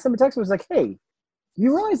it, and I sent him a text and was like, "Hey,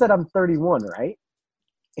 you realize that I'm 31, right?"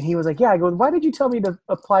 And he was like, "Yeah." I go, "Why did you tell me to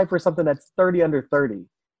apply for something that's 30 under 30?"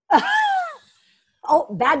 Oh,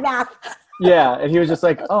 bad math. Yeah, and he was just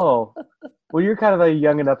like, "Oh, well, you're kind of a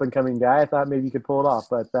young and up and coming guy. I thought maybe you could pull it off,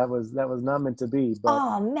 but that was not meant to be." But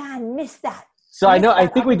Oh man, missed that. so I Missed know. I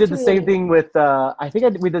that think we did the same opportunity. thing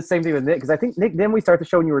with. We did the same thing with Nick, because I think Nick. Then we start the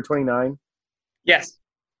show when you were 29, Yes.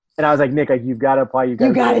 and I was like, "Nick, like, you've got to apply. You You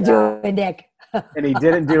got got to to do it." do it, Nick. And he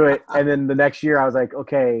didn't do it. And then the next year, I was like,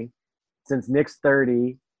 "Okay, since Nick's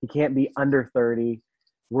 30, he can't be under 30.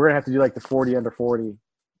 We're gonna have to do like the 40 under 40."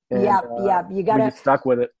 And, Yep. You we gotta. just stuck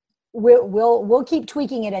with it. We'll keep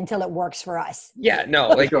tweaking it until it works for us. Yeah, no,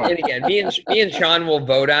 like, Sure. and again, me and Sean will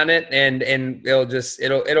vote on it, and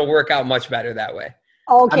it'll work out much better that way.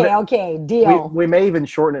 Okay. I Okay. Deal. We may even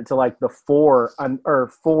shorten it to like the 4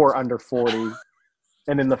 under 40,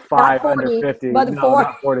 and then the 5 under 40, 50. but the No, 4.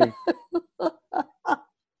 not 40.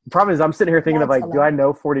 The problem is, I'm sitting here thinking of That's like, do I hilarious.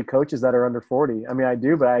 know 40 coaches that are under 40? I mean, I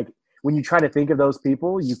do, but when you try to think of those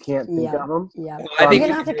people, you can't think Yeah. of them. Yeah. Well, I You're think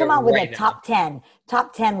gonna we have should to do come it out with right a now.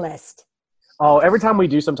 top 10 list. Oh, every time we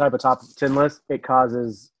do some type of top 10 list, it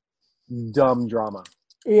causes dumb drama.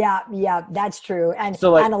 Yeah, that's true. And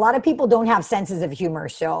So, like- and a lot of people don't have senses of humor,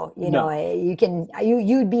 so No.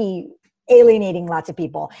 you'd be alienating lots of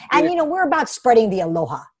people. And we're about spreading the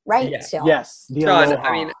aloha, right? Yeah. So Yes, the Sean, aloha.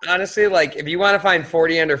 I mean, honestly, like, if you want to find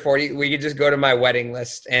 40 under 40, we could just go to my wedding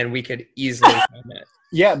list and we could easily find that.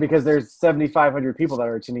 Yeah, because there's 7,500 people that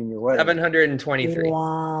are attending your wedding. 723.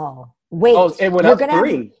 wow. Wait, Oh, it went you're up gonna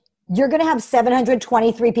 3. you're gonna have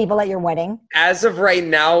 723 people at your wedding. As of right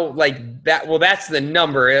now, like that, well, that's the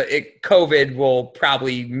number. COVID will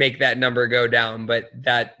probably make that number go down, but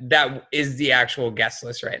that is the actual guest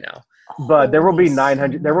list right now. But there will be Holy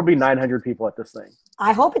 900. There will be smokes. 900 people at this thing.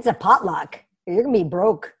 I hope it's a potluck. You're gonna be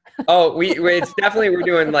broke. Oh, it's definitely we're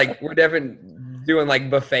definitely doing like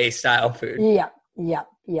buffet style food. Yeah.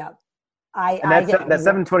 And that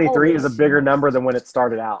 723 is a bigger number than when it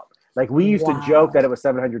started out. Like, we used to joke that it was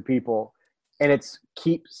 700 people, and it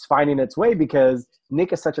keeps finding its way because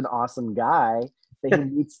Nick is such an awesome guy that he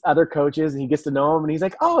meets other coaches and he gets to know them, and he's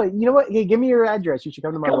like, "Oh, you know what? Hey, give me your address. You should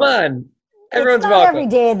come to my Come wedding." on, everyone's it's not welcome. every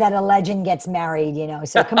day that a legend gets married,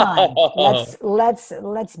 So come on,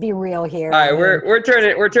 let's be real here. All right, we're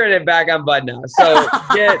turning it back on Bud now. So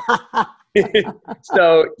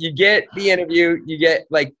so you get the interview. You get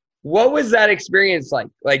like, what was that experience like?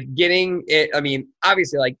 Like getting it. I mean,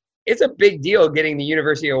 obviously, like, it's a big deal getting the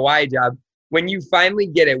University of Hawaii job. When you finally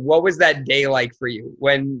get it, what was that day like for you?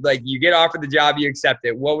 When like you get offered the job, you accept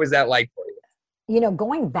it. What was that like for you?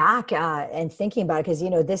 Going back and thinking about it,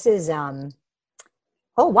 because this is oh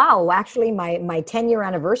wow, actually my 10-year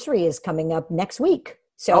anniversary is coming up next week.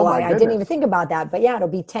 So I didn't even think about that, but yeah, it'll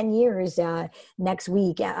be 10 years next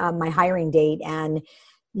week, my hiring date. And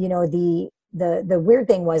the weird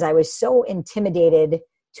thing was I was so intimidated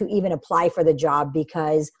to even apply for the job,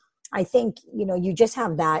 because I think you just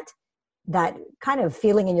have that kind of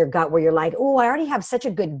feeling in your gut where you're like, oh, I already have such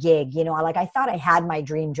a good gig. I thought I had my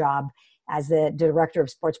dream job as the director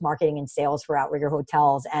of sports marketing and sales for Outrigger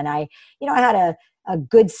Hotels. And I had a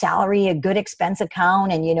good salary, a good expense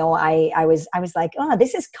account. And, I was like, oh,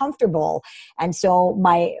 this is comfortable. And so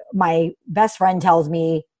my best friend tells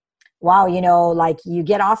me, wow, like you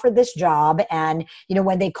get offered this job. And,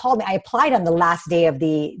 when they called me, I applied on the last day of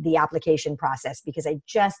the application process, because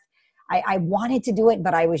I wanted to do it,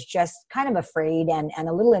 but I was just kind of afraid and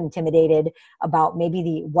a little intimidated about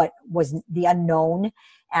maybe what was the unknown.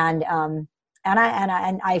 And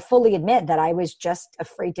I fully admit that I was just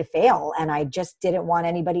afraid to fail, and I just didn't want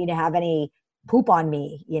anybody to have any poop on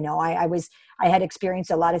me. I had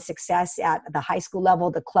experienced a lot of success at the high school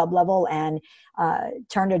level, the club level, and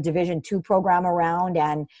turned a Division II program around.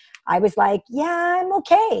 And I was like, yeah, I'm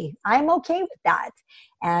okay with that.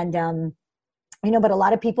 And, but a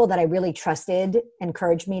lot of people that I really trusted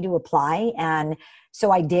encouraged me to apply. And so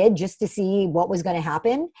I did, just to see what was going to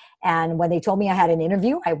happen. And when they told me I had an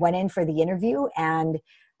interview, I went in for the interview, and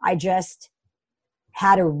I just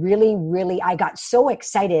had I got so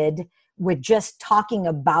excited with just talking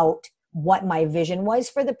about what my vision was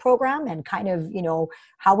for the program and kind of,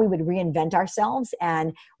 how we would reinvent ourselves.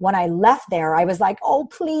 And when I left there, I was like, oh,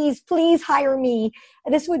 please hire me.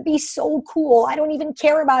 This would be so cool. I don't even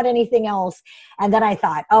care about anything else. And then I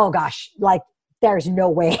thought, oh gosh, like, there's no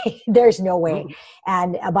way.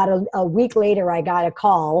 And about a week later, I got a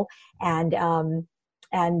call, and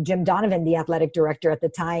And Jim Donovan, the athletic director at the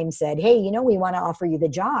time, said, hey, we want to offer you the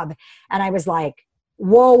job. And I was like,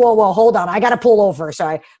 whoa, hold on. I got to pull over. So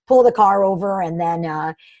I pull the car over, and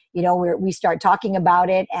then, we start talking about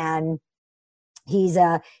it. And he's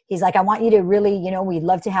like, I want you to really, we'd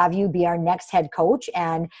love to have you be our next head coach.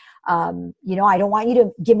 And, I don't want you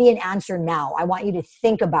to give me an answer now. I want you to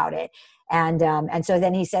think about it. And so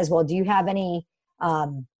then he says, well, do you have any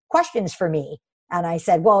questions for me? And I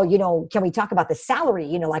said, well, can we talk about the salary?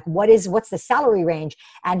 Like what's the salary range?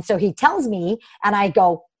 And so he tells me, and I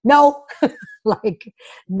go, no, like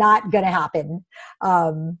not going to happen.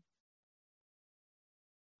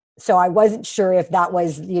 So I wasn't sure if that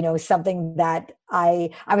was, something that I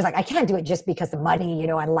was like, I can't do it just because of money,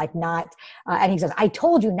 and like not. And he says, I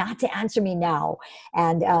told you not to answer me now.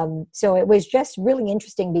 And so it was just really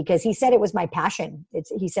interesting because he said it was my passion.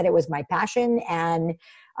 He said it was my passion and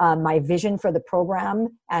my vision for the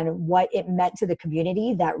program and what it meant to the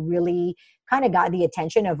community that really kind of got the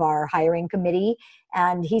attention of our hiring committee.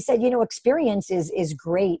 And he said, experience is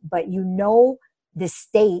great, but the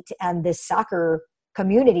state and the soccer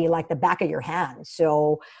community like the back of your hand.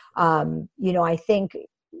 So, I think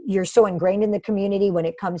you're so ingrained in the community when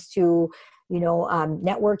it comes to,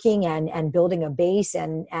 networking and building a base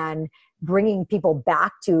and bringing people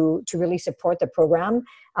back to really support the program.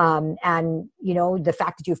 And, the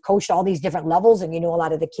fact that you've coached all these different levels and, a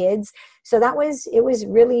lot of the kids. So it was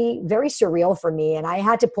really very surreal for me. And I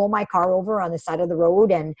had to pull my car over on the side of the road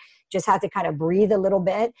and just had to kind of breathe a little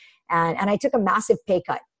bit. And I took a massive pay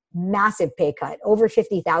cut, over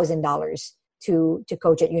 $50,000 to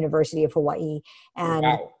coach at University of Hawaii. And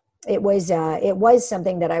wow. It was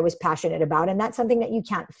something that I was passionate about. And that's something that you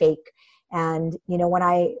can't fake. And, when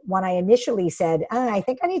I initially said, I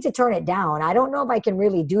think I need to turn it down. I don't know if I can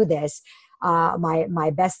really do this.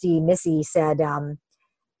 My bestie, Missy, said,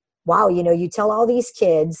 wow, you tell all these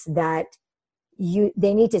kids that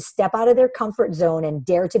they need to step out of their comfort zone and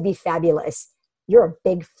dare to be fabulous. You're a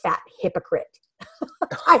big fat hypocrite.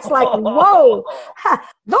 I was like, whoa,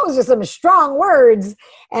 those are some strong words.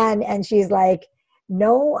 And she's like,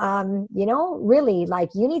 no, really, like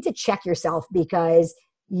you need to check yourself because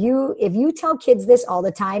if you tell kids this all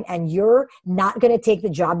the time and you're not going to take the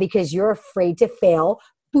job because you're afraid to fail,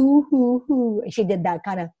 boo hoo hoo. And she did that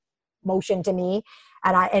kind of motion to me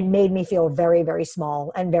and made me feel very, very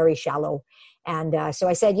small and very shallow. And so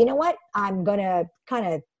I said, you know what, I'm going to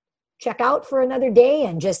kind of check out for another day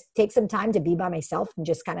and just take some time to be by myself and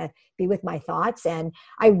just kind of be with my thoughts. And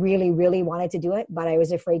I really, really wanted to do it, but I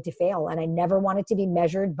was afraid to fail. And I never wanted to be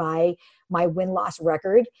measured by my win-loss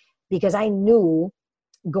record because I knew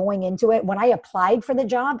going into it, when I applied for the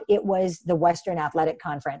job, it was the Western Athletic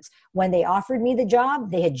Conference. When they offered me the job,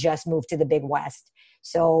 they had just moved to the Big West.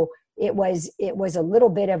 So it was a little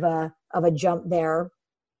bit of a jump there.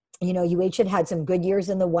 UH had some good years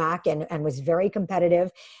in the WAC and was very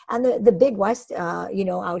competitive. And the Big West, out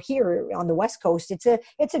here on the West Coast, it's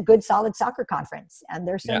a good, solid soccer conference. And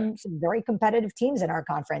there's some very competitive teams in our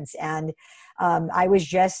conference. And I was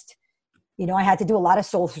just, I had to do a lot of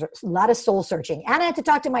soul searching. And I had to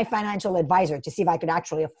talk to my financial advisor to see if I could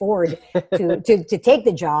actually afford to take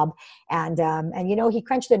the job. And he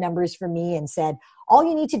crunched the numbers for me and said, all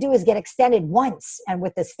you need to do is get extended once. And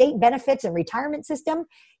with the state benefits and retirement system,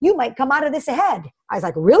 you might come out of this ahead. I was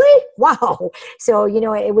like, really? Wow. So,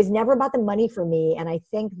 it was never about the money for me. And I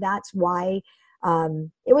think that's why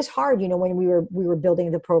it was hard, when we were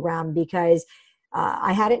building the program because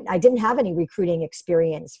I didn't have any recruiting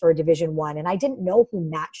experience for Division I, and I didn't know who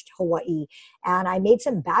matched Hawaii. And I made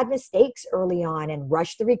some bad mistakes early on and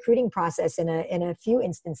rushed the recruiting process in a few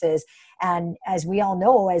instances. And as we all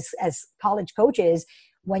know, as college coaches,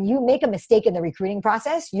 when you make a mistake in the recruiting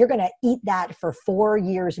process, you're going to eat that for 4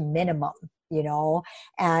 years minimum,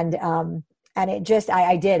 and it just,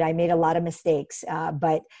 I made a lot of mistakes,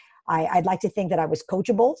 but I'd like to think that I was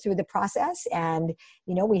coachable through the process. And,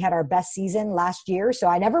 we had our best season last year. So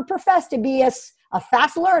I never professed to be a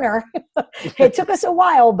fast learner. It took us a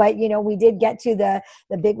while, but, we did get to the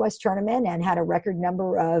Big West tournament and had a record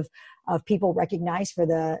number of people recognized for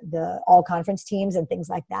the all conference teams and things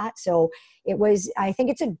like that. So I think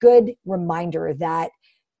it's a good reminder that,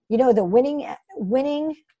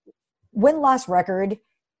 the win-loss record,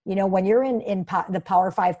 when you're in the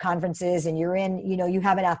Power 5 conferences and you're in, you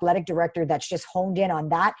have an athletic director that's just honed in on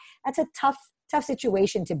that, that's a tough tough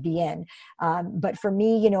situation to be in. But for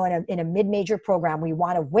me, you know, in a mid-major program, we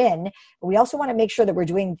want to win. But we also want to make sure that we're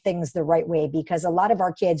doing things the right way, because a lot of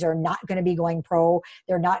our kids are not going to be going pro.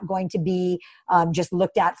 They're not going to be just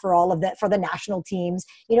looked at for for the national teams.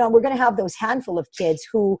 You know, and we're going to have those handful of kids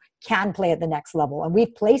who can play at the next level. And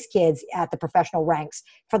we've placed kids at the professional ranks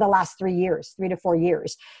for the last 3 to 4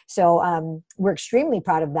 years. So we're extremely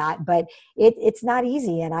proud of that, but it's not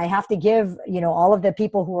easy. And I have to give, you know, all of the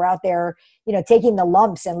people who are out there, you know, taking the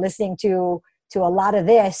lumps and listening to a lot of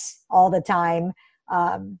this all the time.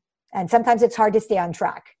 And sometimes it's hard to stay on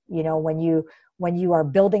track, you know, when you are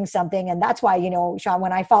building something. And that's why, you know, Sean,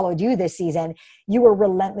 when I followed you this season, you were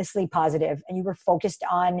relentlessly positive and you were focused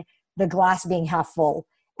on the glass being half full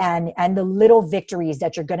and the little victories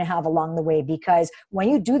that you're going to have along the way. Because when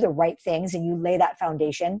you do the right things and you lay that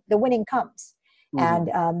foundation, the winning comes.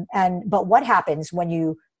 Mm-hmm. But what happens when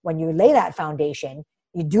you lay that foundation,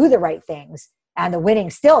 you do the right things, and the winning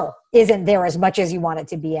still isn't there as much as you want it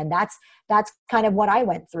to be? And that's kind of what I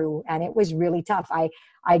went through. And it was really tough.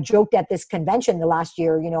 I joked at this convention the last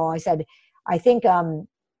year, you know, I said, I think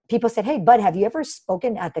people said, "Hey, Bud, have you ever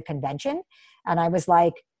spoken at the convention?" And I was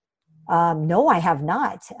like, "No, I have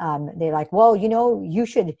not." They're like, "Well, you know, you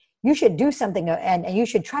should do something and you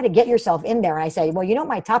should try to get yourself in there." And I say, "Well, you know what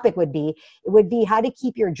my topic would be? It would be how to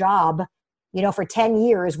keep your job, you know, for 10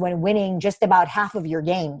 years when winning just about half of your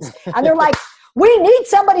games." And they're like, "We need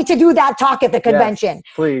somebody to do that talk at the convention."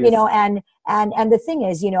 Yes, please. You know, and the thing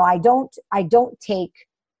is, you know, I don't take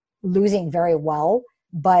losing very well,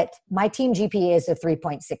 but my team GPA is a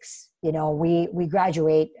 3.6. You know, we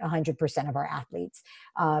graduate 100% of our athletes.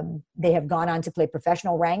 They have gone on to play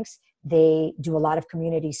professional ranks. They do a lot of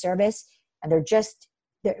community service, and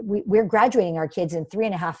we're graduating our kids in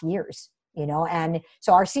 3.5 years. You know, and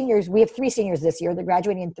so our seniors, we have 3 seniors this year. They're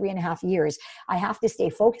graduating in 3.5 years. I have to stay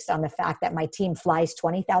focused on the fact that my team flies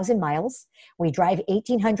 20,000 miles. We drive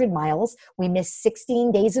 1,800 miles. We miss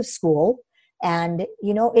 16 days of school. And,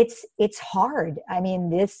 you know, it's hard. I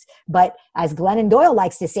mean, but as Glennon Doyle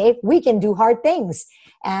likes to say, we can do hard things.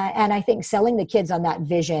 And I think selling the kids on that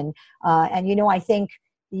vision, and, you know, I think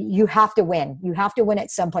you have to win. You have to win at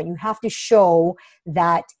some point. You have to show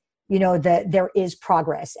that, you know, that there is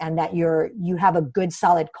progress and that you have a good,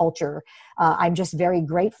 solid culture. I'm just very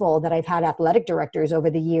grateful that I've had athletic directors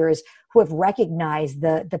over the years who have recognized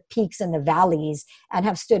the peaks and the valleys and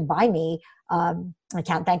have stood by me. I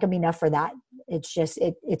can't thank them enough for that. It's just,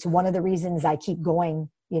 it's one of the reasons I keep going,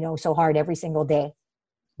 you know, so hard every single day.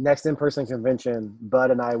 Next in-person convention, Bud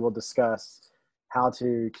and I will discuss how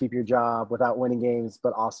to keep your job without winning games,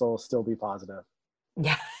 but also still be positive.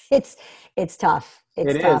 Yeah, it's tough.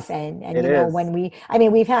 It's tough. And you know, when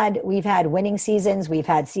we've had winning seasons, we've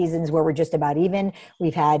had seasons where we're just about even.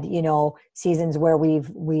 We've had, you know, seasons where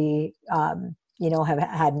we you know, have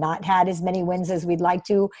had not had as many wins as we'd like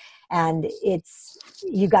to. And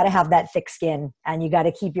you got to have that thick skin, and you got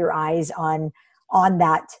to keep your eyes on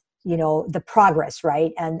that, you know, the progress,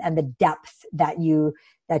 right? And the depth that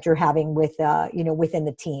you're having with, you know, within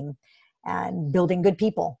the team, and building good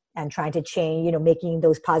people and trying to change, you know, making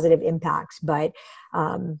those positive impacts. But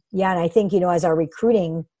yeah, and I think, you know, as our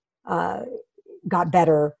recruiting got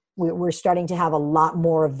better, we're starting to have a lot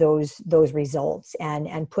more of those results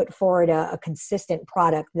and put forward a consistent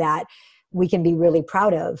product that we can be really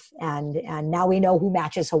proud of. And now we know who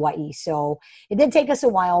matches Hawaii. So it did take us a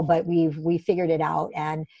while, but we figured it out.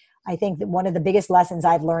 And I think that one of the biggest lessons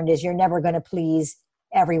I've learned is you're never going to please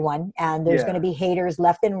everyone, and there's going to be haters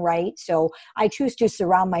left and right. So I choose to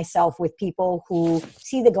surround myself with people who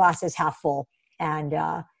see the glass as half full, and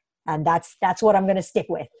that's what I'm going to stick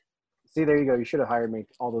with. See, there you go. You should have hired me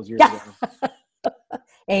all those years ago.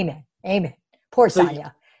 Amen. Poor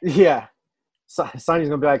Sonia. Yeah. Sonia's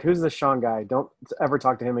going to be like, "Who's this Sean guy? Don't ever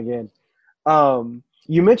talk to him again."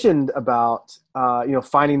 You mentioned about, you know,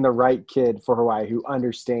 finding the right kid for Hawaii who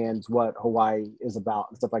understands what Hawaii is about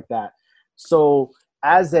and stuff like that. So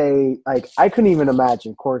I couldn't even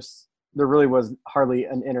imagine, of course, there really was hardly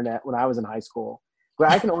an internet when I was in high school, but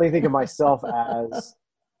I can only think of myself as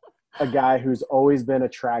a guy who's always been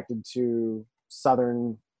attracted to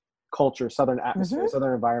Southern culture, Southern atmosphere,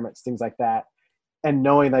 Southern environments, things like that. And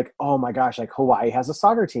knowing like, oh my gosh, like Hawaii has a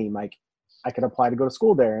soccer team. Like I could apply to go to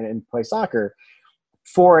school there and play soccer.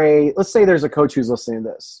 Let's say there's a coach who's listening to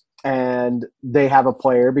this and they have a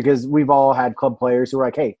player, because we've all had club players who are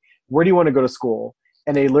like, "Hey, where do you want to go to school?"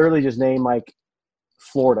 And they literally just name like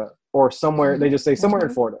Florida or somewhere. They just say somewhere in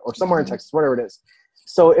Florida or somewhere in Texas, whatever it is.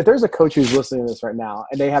 So if there's a coach who's listening to this right now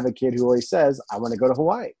and they have a kid who always says, "I want to go to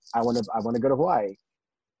Hawaii. I want to go to Hawaii."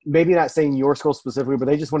 Maybe not saying your school specifically, but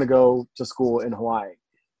they just want to go to school in Hawaii.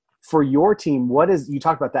 for your team, you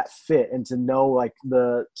talked about that fit and to know like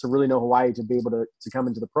to really know Hawaii, to be able to come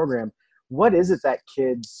into the program. What is it that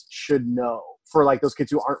kids should know for like those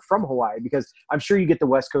kids who aren't from Hawaii? Because I'm sure you get the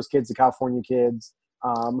West Coast kids, the California kids,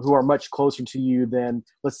 who are much closer to you than,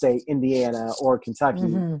 let's say, Indiana or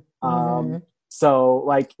Kentucky. So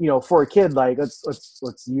like, for a kid, like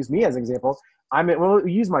let's use me as an example. We'll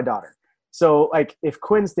use my daughter. So like if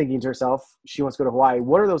Quinn's thinking to herself, she wants to go to Hawaii,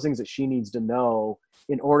 what are those things that she needs to know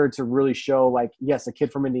in order to really show like, yes, a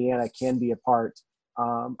kid from Indiana can be a part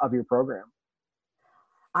of your program?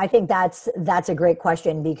 I think that's a great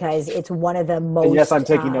question, because it's one of the most. And yes, I'm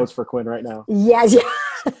taking notes for Quinn right now. Yes,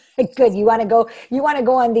 good. You want to go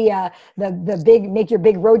on the big, make your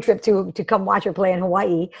big road trip to come watch her play in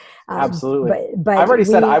Hawaii. Absolutely. But I've already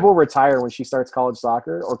said I will retire when she starts college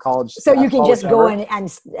soccer or college. So you can just go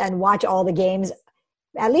and watch all the games.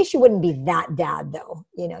 At least you wouldn't be that dad though.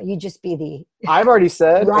 You'd just be the. I've already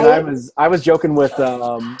said, right? And I was joking with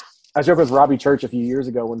Robbie Church a few years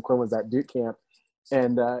ago when Quinn was at Duke camp.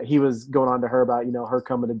 And he was going on to her about, her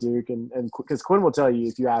coming to Duke. And because Quinn will tell you,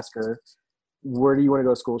 if you ask her, where do you want to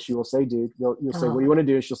go to school? She will say Duke. You'll say, what do you want to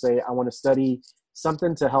do? She'll say, I want to study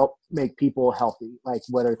something to help make people healthy, like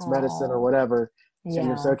whether it's medicine or whatever. Yeah. And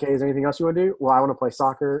you'll say, okay, is there anything else you want to do? Well, I want to play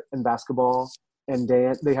soccer and basketball and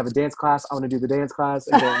dance. They have a dance class. I want to do the dance class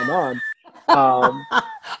and go on.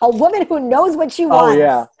 A woman who knows what she wants. Oh,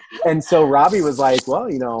 yeah. And so Robbie was like, well,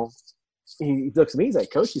 he looks at me, he's like,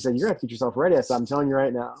 Coach, he said, you're going to have to get yourself ready. I said, I'm telling you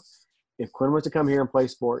right now, if Quinn was to come here and play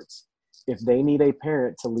sports, if they need a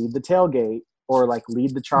parent to lead the tailgate or like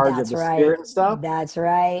lead the charge of the spirit and stuff. That's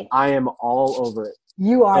right. I am all over it.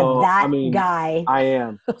 You are guy. I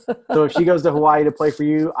am. So if she goes to Hawaii to play for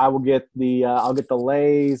you, I will get I'll get the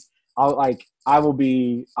lays. I will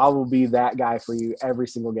be that guy for you every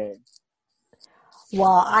single game.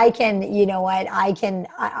 Well, I can,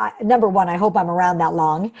 number one, I hope I'm around that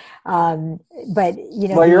long. But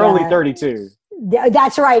well, you're only 32.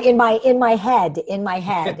 That's right. In my head,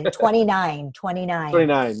 29. 29.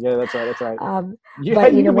 Yeah, that's right. You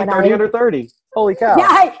can be 30 under 30. Holy cow.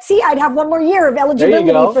 Yeah. I'd have one more year of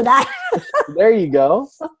eligibility for that. There you go.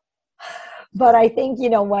 But I think,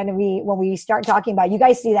 when we start talking about, you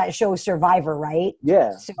guys see that show Survivor, right?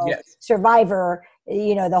 Yeah. So Survivor,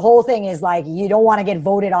 the whole thing is like, you don't want to get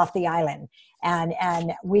voted off the island.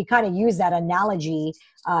 And we kind of use that analogy.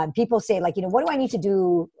 People say like, what do I need to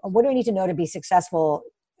do? What do I need to know to be successful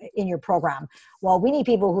in your program? Well, we need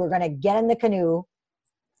people who are going to get in the canoe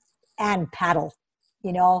and paddle.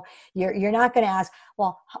 You're not going to ask,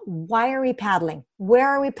 well, why are we paddling? Where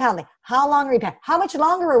are we paddling? How long are we paddling? How much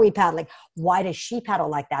longer are we paddling? Why does she paddle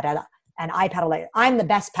like that? And I paddle like, I'm the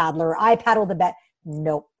best paddler. I paddle the best.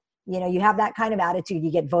 Nope. You have that kind of attitude,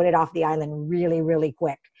 you get voted off the island really, really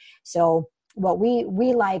quick. So what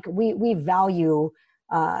we value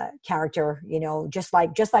character, just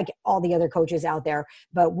like all the other coaches out there.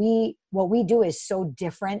 But what we do is so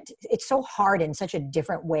different. It's so hard in such a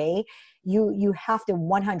different way. You have to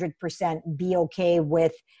 100% be okay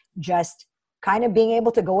with just kind of being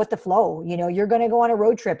able to go with the flow. You're going to go on a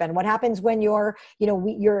road trip, and what happens when your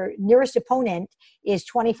nearest opponent is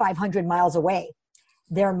 2,500 miles away?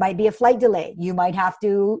 There might be a flight delay. You might have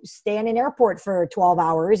to stay in an airport for 12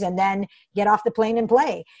 hours and then get off the plane and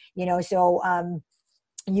play. So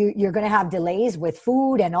you're going to have delays with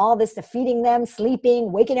food and all this, to feeding them,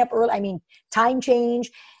 sleeping, waking up early. Time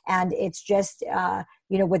change. And it's just,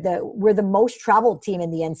 we're the most traveled team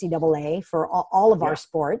in the NCAA for all of our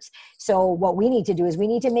sports. So what we need to do is we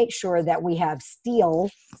need to make sure that we have steel,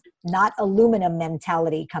 not aluminum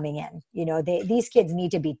mentality coming in. These kids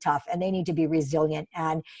need to be tough and they need to be resilient.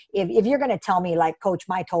 And if you're going to tell me like, Coach,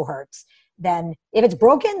 my toe hurts, then if it's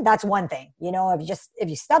broken, that's one thing. If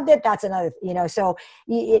you stubbed it, that's another. So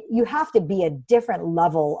you have to be a different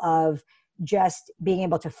level of just being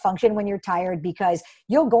able to function when you're tired, because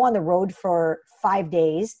you'll go on the road for 5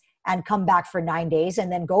 days and come back for 9 days,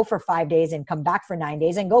 and then go for 5 days and come back for 9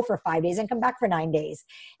 days, and go for 5 days and come back for 9 days.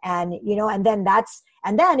 And, and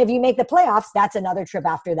then if you make the playoffs, that's another trip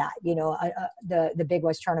after that, the Big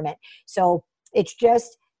West tournament. So it's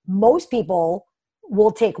just, most people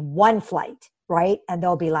will take one flight, right? And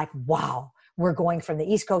they'll be like, wow, we're going from the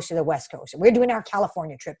East Coast to the West Coast. We're doing our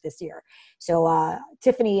California trip this year. So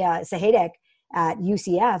Tiffany Sahedek at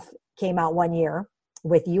UCF came out one year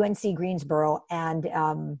with UNC Greensboro and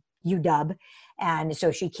UW. And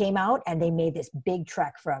so she came out and they made this big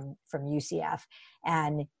trek from UCF.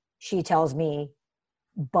 And she tells me,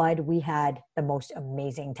 Bud, we had the most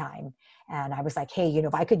amazing time. And I was like, hey,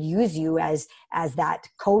 if I could use you as that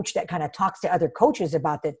coach that kind of talks to other coaches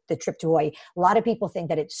about the trip to Hawaii. A lot of people think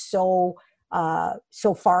that it's so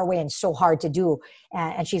so far away and so hard to do.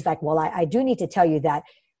 And she's like, well, I do need to tell you that,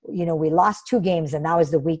 you know, we lost 2 games and that was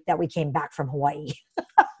the week that we came back from Hawaii.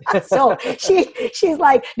 So she's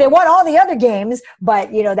like, they won all the other games,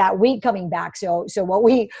 but you know, that week coming back. So what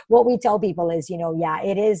we tell people is, you know, yeah,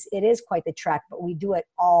 it is quite the trek, but we do it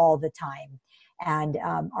all the time. And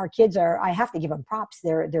our kids I have to give them props.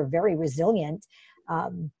 They're very resilient,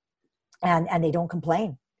 and they don't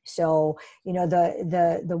complain. So, you know,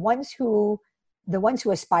 the ones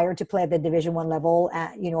who aspire to play at the Division I level,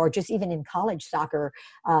 you know, or just even in college soccer,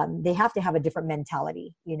 they have to have a different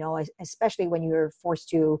mentality, you know, especially when you're forced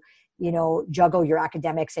to, you know, juggle your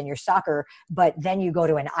academics and your soccer, but then you go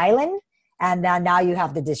to an island and then now you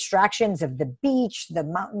have the distractions of the beach, the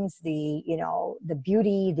mountains, the, you know, the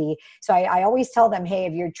beauty, so I always tell them, hey,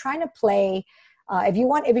 if you're trying to play, if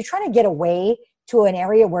you're trying to get away to an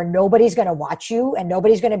area where nobody's going to watch you and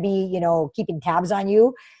nobody's going to be, you know, keeping tabs on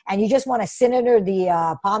you, and you just want to sit under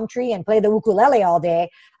the palm tree and play the ukulele all day,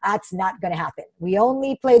 that's not going to happen. We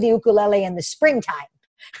only play the ukulele in the springtime.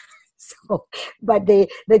 So, but the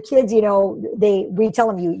kids, you know, we tell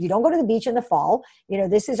them, you don't go to the beach in the fall. You know,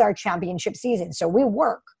 this is our championship season. So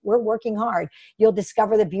we're working hard. You'll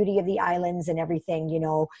discover the beauty of the islands and everything, you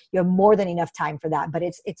know, you have more than enough time for that, but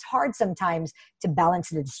it's hard sometimes to balance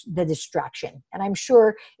the distraction. And I'm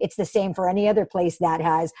sure it's the same for any other place that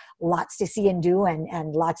has lots to see and do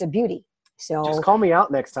and lots of beauty. So just call me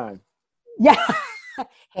out next time. Yeah.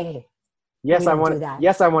 Hey. Yes, I want to.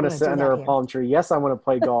 Yes, I want to sit under a palm tree. Yes, I want to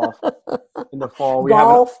play golf in the fall. We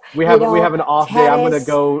have an off day. I'm going to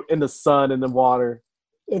go in the sun and the water.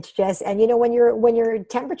 It's just, and you know, when your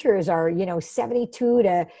temperatures are, you know, 72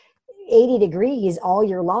 to 80 degrees all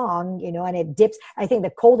year long, you know, and it dips. I think the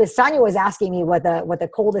coldest, Sonia was asking me what the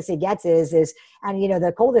coldest it gets is, and you know,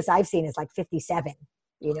 the coldest I've seen is like 57.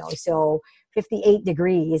 You know, so 58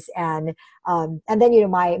 degrees. And then, you know,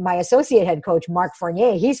 my associate head coach, Marc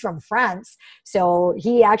Fournier, he's from France. So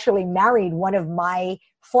he actually married one of my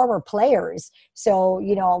former players. So,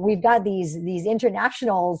 you know, we've got these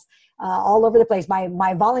internationals all over the place.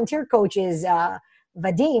 My volunteer coach is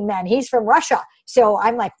Vadim, and he's from Russia. So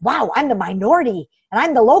I'm like, wow, I'm the minority and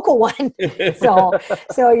I'm the local one. so,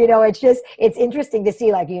 you know, it's interesting to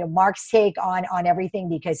see, like, you know, Marc's take on everything,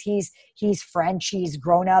 because he's French. He's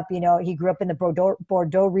grown up, you know, he grew up in the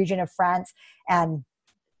Bordeaux region of France and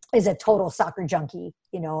is a total soccer junkie,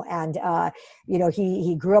 you know, and, you know,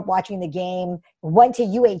 he grew up watching the game, went to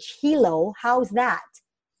Hilo. How's that?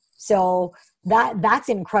 So that's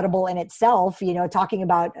incredible in itself, you know, talking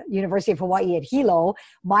about University of Hawaii at Hilo.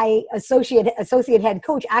 My associate head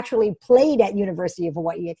coach actually played at University of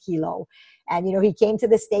Hawaii at Hilo. And, you know, he came to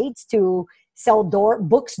the States to sell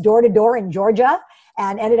books door to door in Georgia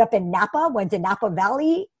and ended up in Napa, went to Napa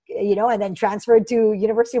Valley, you know, and then transferred to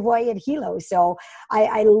University of Hawaii at Hilo. So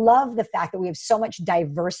I love the fact that we have so much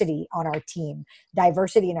diversity on our team,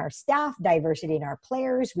 diversity in our staff, diversity in our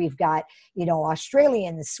players. We've got, you know,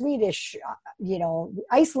 Australian, Swedish, you know,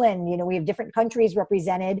 Iceland, you know, we have different countries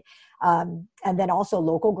represented, and then also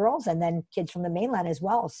local girls, and then kids from the mainland as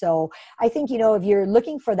well. So I think, you know, if you're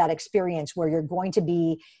looking for that experience where you're going to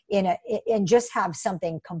be and just have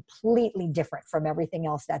something completely different from everything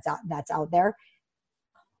else that's out there,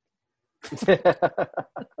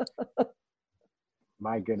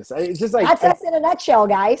 my goodness, it's just like that's us in a nutshell,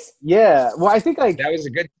 guys. Yeah, well, I think like that was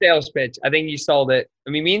a good sales pitch. I think you sold it.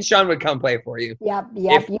 I mean, me and Sean would come play for you. Yep.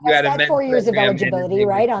 You had 4 years of eligibility,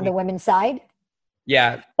 right, on the women's side.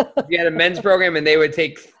 Yeah, you had a men's program, and they would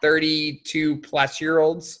take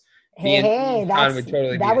 32-plus-year-olds. Hey,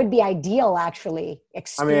 that would be ideal, actually.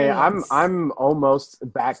 Experience. I mean, I'm almost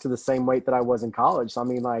back to the same weight that I was in college. So I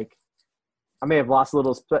mean, like, I may have lost a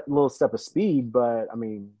little step of speed, but I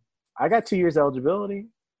mean, I got 2 years eligibility.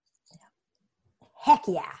 Heck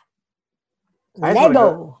yeah. I just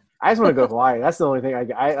want to go to Hawaii. That's the only thing I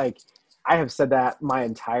like. I have said that my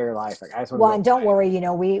entire life. Like, I just want to go and don't worry, you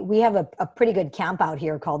know, we have a pretty good camp out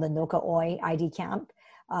here called the Noka Oi ID Camp.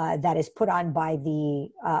 That is put on by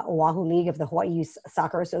the Oahu League of the Hawaii Youth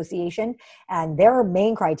Soccer Association. And their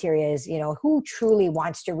main criteria is, you know, who truly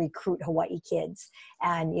wants to recruit Hawaii kids.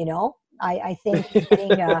 And, you know, I think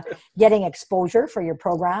getting exposure for your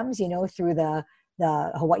programs, you know, through the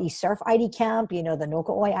Hawaii Surf ID Camp, you know, the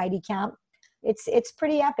Noka Oi ID Camp, it's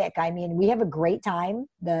pretty epic. I mean, we have a great time.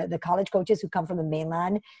 The college coaches who come from the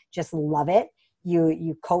mainland just love it.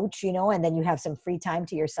 You coach, you know, and then you have some free time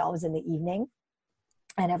to yourselves in the evening.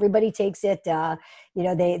 And everybody takes it, you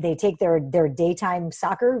know, they take their daytime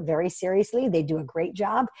soccer very seriously. They do a great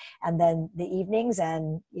job. And then the evenings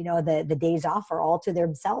and, you know, the days off are all to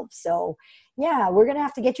themselves. So, yeah, we're going to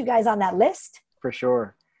have to get you guys on that list. For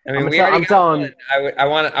sure. I mean, we already got one.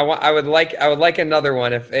 I would like another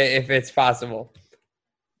one if it's possible.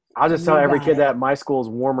 I'll just tell every kid that my school is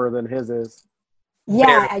warmer than his is.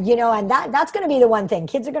 Yeah, and that's going to be the one thing.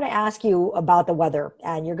 Kids are going to ask you about the weather,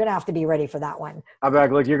 and you're going to have to be ready for that one. I'll be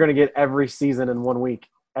like, look, you're going to get every season in 1 week,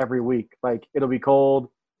 every week. Like, it'll be cold,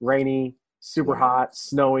 rainy, super hot,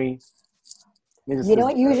 snowy. You know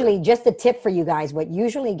what? Usually, just a tip for you guys, what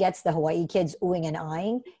usually gets the Hawaii kids oohing and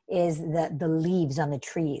eyeing is the leaves on the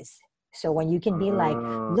trees. So when you can be like,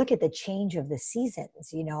 look at the change of the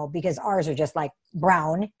seasons, because ours are just like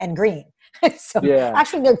brown and green. So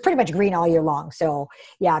actually they're pretty much green all year long. So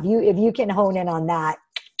yeah, if you can hone in on that.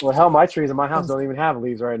 Well, hell, my trees in my house don't even have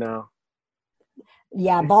leaves right now.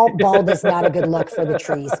 Yeah, bald is not a good look for the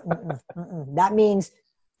trees. That means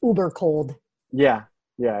uber cold. Yeah,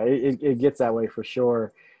 it gets that way for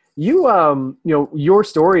sure. You, your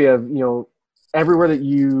story of, everywhere that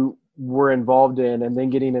you were involved in and then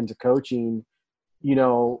getting into coaching,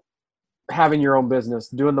 having your own business,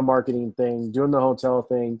 doing the marketing thing, doing the hotel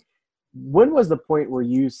thing. When was the point where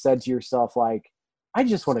you said to yourself, like, I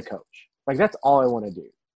just want to coach? Like, that's all I want to do.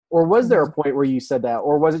 Or was there a point where you said that?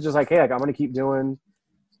 Or was it just like, hey, like, I'm going to keep doing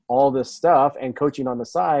all this stuff and coaching on the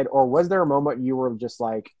side? Or was there a moment you were just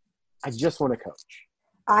like, I just want to coach?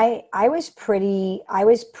 I was pretty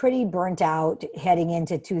burnt out heading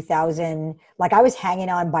into 2000. Like, I was hanging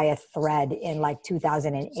on by a thread in like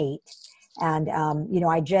 2008. And,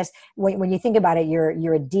 I just, when you think about it,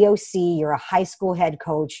 you're a DOC, you're a high school head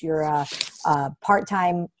coach, you're a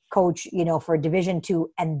part-time coach, for Division II,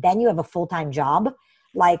 and then you have a full-time job.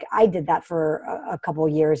 Like, I did that for a couple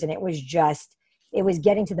of years, and it was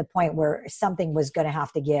getting to the point where something was going to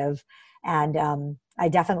have to give. And, I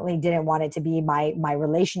definitely didn't want it to be my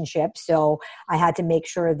relationship. So I had to make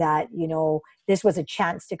sure that, this was a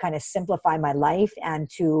chance to kind of simplify my life and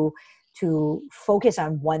to focus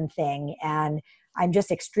on one thing. And I'm just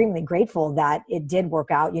extremely grateful that it did work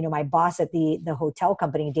out. My boss at the hotel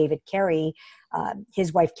company, David Carey,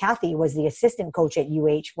 his wife, Kathy, was the assistant coach at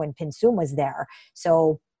UH when Pinsoon was there.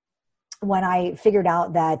 So when I figured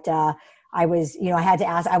out that, I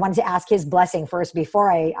wanted to ask his blessing first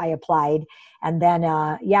before I applied. And then,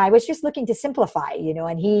 I was just looking to simplify, and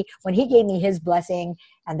when he gave me his blessing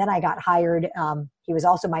and then I got hired, he was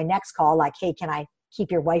also my next call, like, hey, can I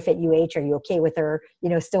keep your wife at UH? Are you okay with her,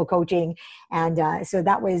 still coaching? And so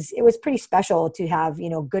it was pretty special to have,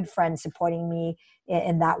 good friends supporting me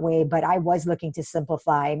in that way. But I was looking to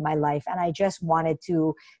simplify my life. And I just wanted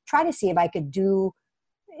to try to see if I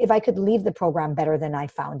could leave the program better than I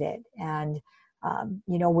found it. And,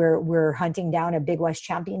 we're hunting down a Big West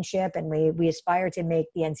championship, and we aspire to make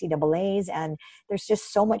the NCAAs, and there's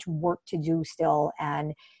just so much work to do still.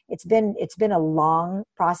 And it's been a long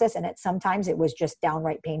process, and sometimes it was just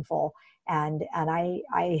downright painful. And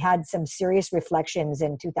I had some serious reflections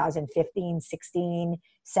in 2015, 16,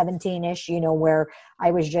 17-ish, where I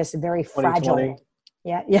was just very fragile.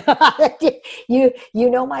 Yeah. You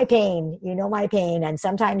know my pain, and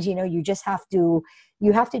sometimes, you just have to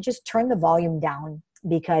just turn the volume down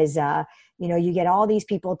because, you get all these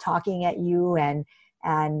people talking at you, and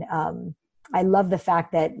I love the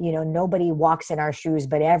fact that, nobody walks in our shoes,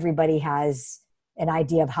 but everybody has an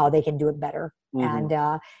idea of how they can do it better. Mm-hmm.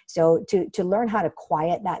 And, so to learn how to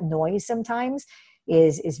quiet that noise sometimes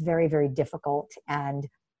is very, very difficult. And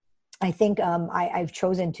I think, I've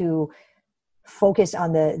chosen to focus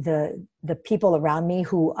on the people around me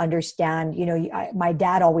who understand. My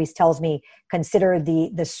dad always tells me, consider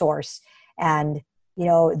the source, and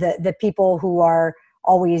the people who are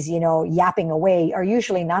always yapping away are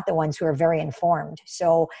usually not the ones who are very informed.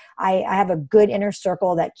 So I have a good inner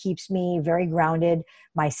circle that keeps me very grounded.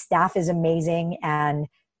 My staff is amazing, and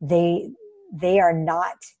they are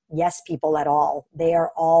not yes people at all. They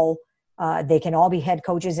are all they can all be head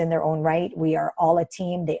coaches in their own right. We are all a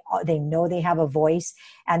team. They know they have a voice,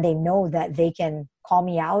 and they know that they can call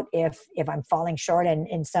me out if I'm falling short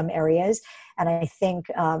in some areas. And I think,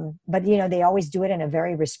 but they always do it in a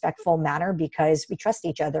very respectful manner because we trust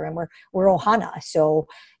each other, and we're Ohana. So,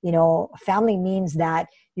 family means that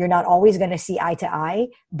you're not always going to see eye to eye,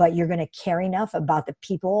 but you're going to care enough about the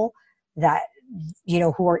people that,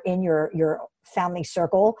 who are in your family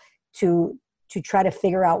circle to try to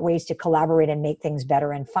figure out ways to collaborate and make things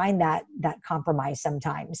better and find that compromise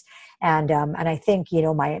sometimes. And I think,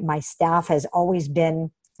 my staff has always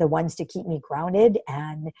been the ones to keep me grounded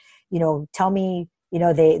and, tell me,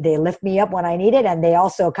 they lift me up when I need it. And they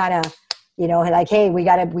also kind of, like, hey, we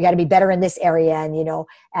gotta be better in this area. And,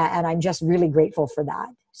 and I'm just really grateful for that.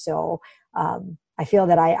 So, I feel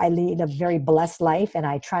that I lead a very blessed life, and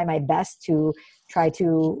I try my best to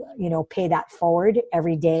pay that forward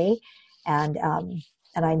every day. And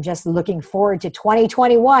I'm just looking forward to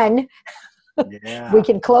 2021. Yeah. We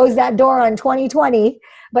can close that door on 2020,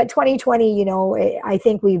 but 2020, I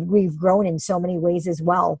think we've grown in so many ways as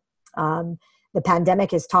well. The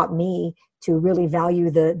pandemic has taught me to really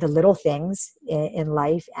value the little things in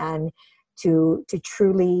life, and to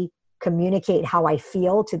truly communicate how I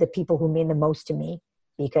feel to the people who mean the most to me,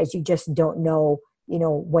 because you just don't know,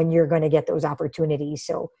 when you're going to get those opportunities.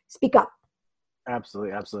 So speak up.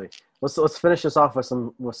 Absolutely, absolutely. Let's finish this off with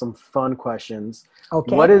some fun questions.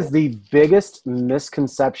 Okay. What is the biggest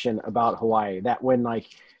misconception about Hawaii? That when like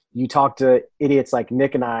you talk to idiots like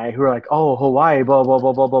Nick and I who are like, oh, Hawaii, blah blah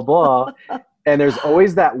blah blah blah blah, and there's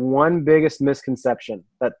always that one biggest misconception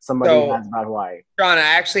that somebody has about Hawaii. Sean, I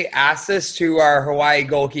actually asked this to our Hawaii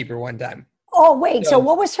goalkeeper one time. Oh, wait. So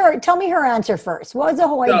what was tell me her answer first. What was the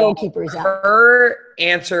Hawaii goalkeeper's answer? Her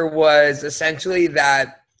answer was essentially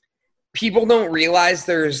that people don't realize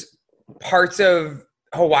there's parts of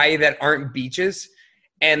Hawaii that aren't beaches,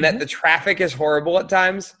 and that the traffic is horrible at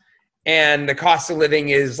times, and the cost of living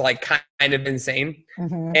is like kind of insane.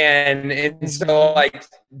 And so like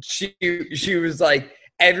she was like,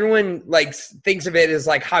 everyone like thinks of it as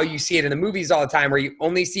like how you see it in the movies all the time, where you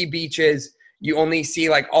only see beaches, you only see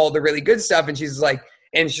like all the really good stuff. And she's like,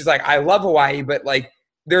 I love Hawaii, but like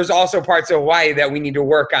there's also parts of Hawaii that we need to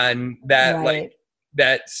work on that like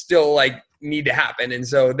that still like need to happen. And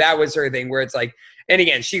so that was her thing, where it's like, and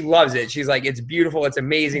again, she loves it. She's like, it's beautiful, it's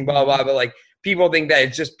amazing, blah, blah, but like people think that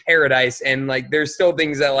it's just paradise. And like, there's still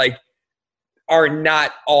things that like are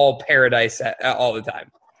not all paradise all the time.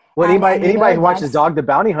 Well, anybody who watches Dog the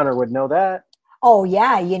Bounty Hunter would know that. Oh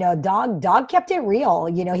yeah. Dog kept it real.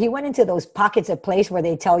 He went into those pockets of place where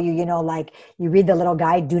they tell you, like you read the little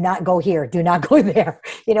guide, do not go here, do not go there,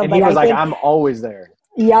 and but he was like, I'm always there.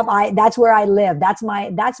 Yep. That's where I live. That's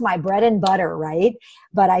my bread and butter. Right.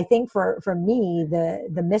 But I think for me,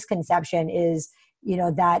 the misconception is,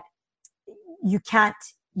 that you can't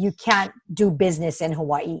do business in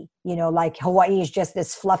Hawaii. Like Hawaii is just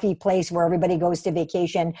this fluffy place where everybody goes to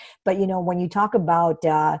vacation. But, when you talk about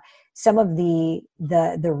some of the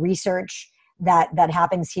research that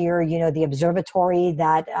happens here, the observatory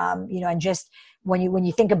that, and just when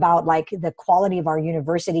you think about like the quality of our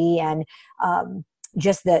university, and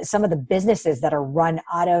just some of the businesses that are run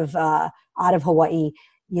out of Hawaii,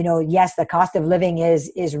 yes, the cost of living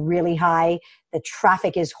is really high. The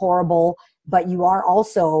traffic is horrible, but you are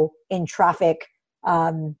also in traffic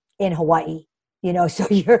in Hawaii, so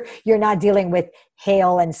you're not dealing with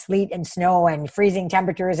hail and sleet and snow and freezing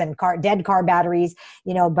temperatures and dead car batteries,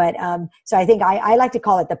 but so I think I like to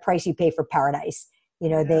call it the price you pay for paradise.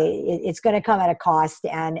 It's going to come at a cost.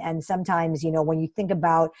 And sometimes, when you think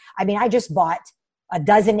about, I just bought a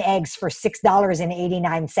dozen eggs for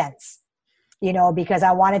 $6.89, because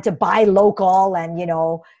I wanted to buy local and,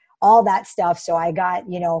 all that stuff. So I got,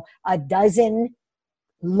 a dozen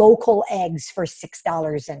local eggs for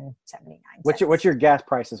 $6.79. What's your gas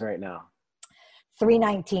prices right now?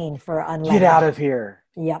 $3.19 for unleaded. Get out of here.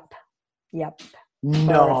 Yep.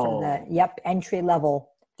 No. Entry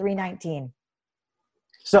level, $3.19.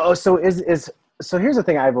 So here's the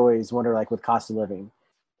thing I've always wondered, like with cost of living.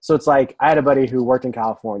 So it's like, I had a buddy who worked in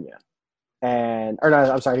California he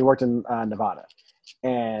worked in Nevada,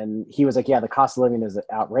 and he was like, yeah, the cost of living is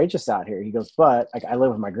outrageous out here. He goes, but like I live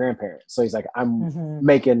with my grandparents. So he's like, I'm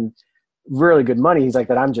making really good money. He's like,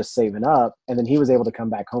 that I'm just saving up. And then he was able to come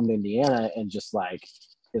back home to Indiana and just like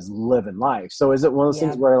is living life. So is it one of those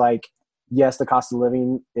things where like, yes, the cost of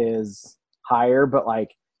living is higher, but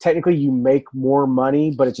like technically you make more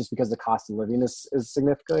money, but it's just because the cost of living is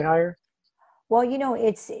significantly higher? Well,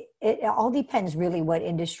 it all depends really what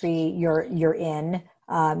industry you're in.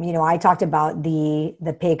 I talked about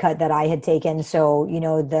the pay cut that I had taken. So,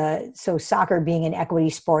 so soccer being an equity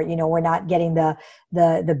sport, we're not getting the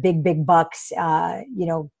big bucks,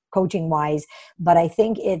 coaching wise, but I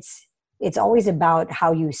think it's always about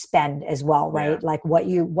how you spend as well, right? Yeah. Like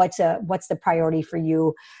what's the priority for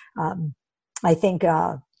you? I think,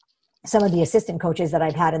 some of the assistant coaches that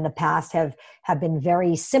I've had in the past have been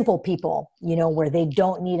very simple people, where they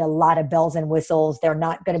don't need a lot of bells and whistles. They're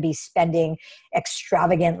not going to be spending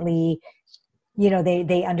extravagantly.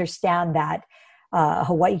 They understand that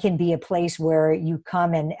Hawaii can be a place where you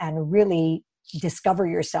come and really discover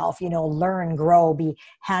yourself, learn, grow, be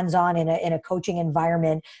hands-on in a coaching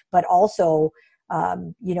environment, but also,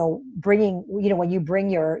 bringing, when you bring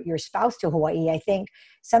your spouse to Hawaii, I think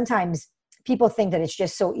sometimes people think that it's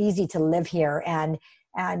just so easy to live here, and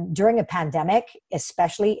And during a pandemic,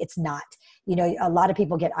 especially, it's not. You know, a lot of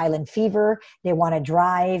people get island fever. They want to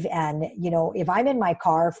drive. And, you know, if I'm in my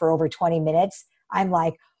car for over 20 minutes, I'm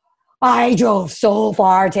like, I drove so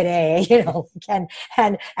far today, you know,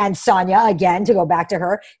 and Sonia, again, to go back to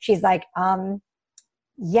her, she's like,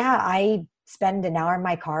 yeah, I spend an hour in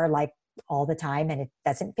my car like all the time and it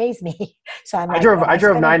doesn't faze me. So I'm like, I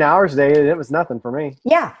drove 9 hours a day and it was nothing for me.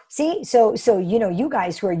 Yeah. See, so, you know, you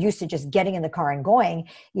guys who are used to just getting in the car and going,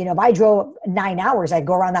 you know, if I drove 9 hours, I'd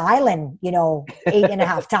go around the island, you know,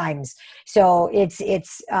 8.5 times. So it's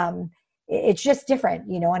just different,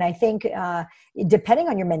 you know, and I think depending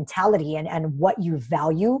on your mentality and what you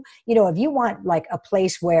value, you know, if you want like a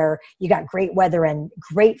place where you got great weather and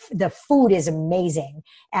the food is amazing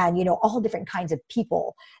and, you know, all different kinds of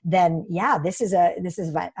people, then yeah, this is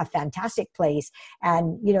a fantastic place.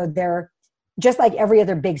 And, you know, they're just like every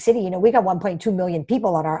other big city, you know, we got 1.2 million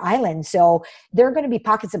people on our island. So there are going to be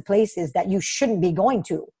pockets of places that you shouldn't be going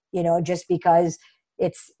to, you know, just because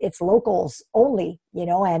it's locals only, you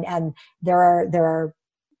know, and there are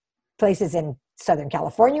places in Southern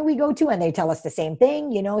California we go to and they tell us the same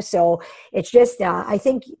thing, you know, so it's just, I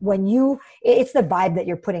think it's the vibe that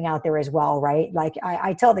you're putting out there as well, right? Like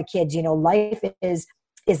I tell the kids, you know, life is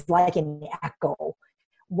like an echo.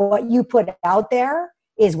 What you put out there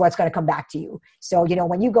is what's going to come back to you. So, you know,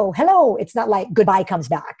 when you go, hello, it's not like goodbye comes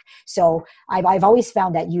back. So I've always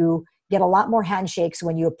found that you get a lot more handshakes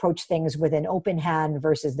when you approach things with an open hand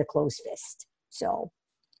versus the closed fist. So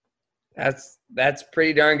that's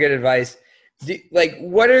pretty darn good advice. Like,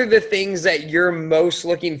 what are the things that you're most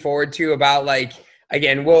looking forward to about, like,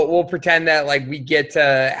 again, we'll pretend that like we get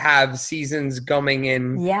to have seasons coming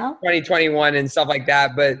in 2021 and stuff like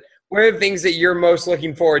that. But what are the things that you're most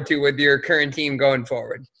looking forward to with your current team going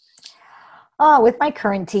forward? With my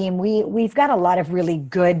current team, we've got a lot of really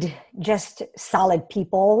good, just solid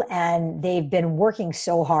people, and they've been working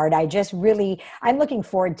so hard. I'm looking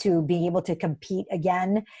forward to being able to compete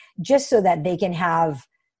again, just so that they can have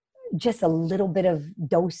just a little bit of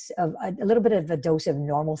a dose of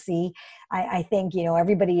normalcy. I think, you know,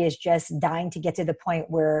 everybody is just dying to get to the point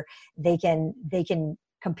where they can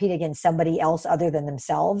compete against somebody else other than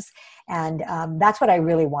themselves. And that's what I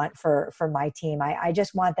really want for my team. I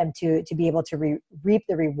just want them to be able to reap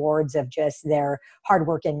the rewards of just their hard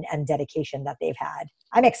work and dedication that they've had.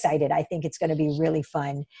 I'm excited. I think it's going to be really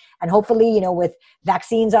fun. And hopefully, you know, with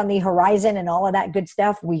vaccines on the horizon and all of that good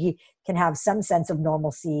stuff, we can have some sense of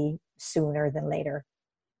normalcy sooner than later.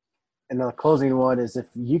 And the closing one is, if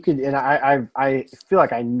you could, and I feel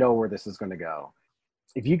like I know where this is going to go.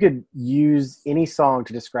 If you could use any song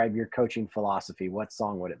to describe your coaching philosophy, what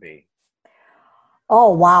song would it be?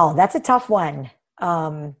 Oh, wow. That's a tough one.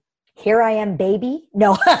 Here I Am, Baby.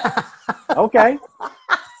 No. Okay.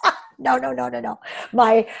 No.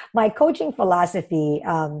 My coaching philosophy,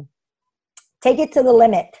 take it to the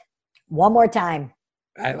limit. One more time.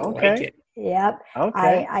 I like it. Yep.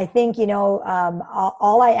 Okay. I think, you know,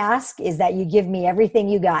 all I ask is that you give me everything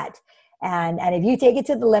you got. And if you take it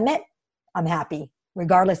to the limit, I'm happy,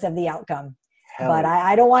 regardless of the outcome. But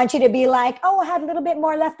I don't want you to be like, oh, I had a little bit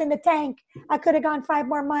more left in the tank. I could have gone 5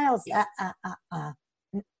 more miles.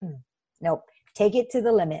 Nope. Take it to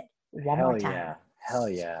the limit. One more time. Hell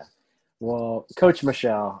yeah. Well, Coach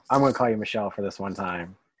Michelle, I'm going to call you Michelle for this one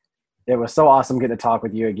time. It was so awesome getting to talk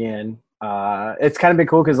with you again. It's kind of been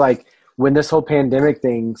cool because, like, when this whole pandemic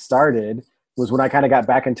thing started was when I kind of got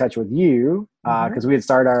back in touch with you because we had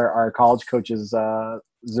started our college coaches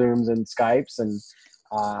Zooms and Skypes, and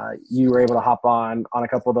you were able to hop on a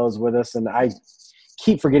couple of those with us. And I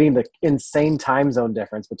keep forgetting the insane time zone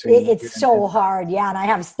difference between. It's so hard. Yeah. And I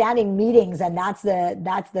have standing meetings, and that's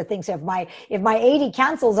the thing. So if my 80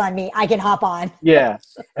 cancels on me, I can hop on. Yeah.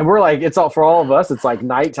 And we're like, it's all for all of us. It's like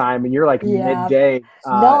nighttime and you're like midday.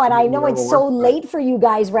 No. And I know it's so late for you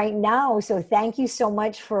guys right now. So thank you so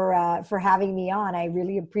much for having me on. I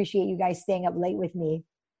really appreciate you guys staying up late with me.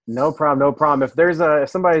 No problem. If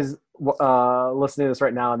somebody's listening to this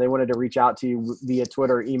right now and they wanted to reach out to you via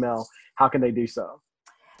Twitter or email, how can they do so?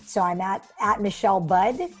 So I'm at Michelle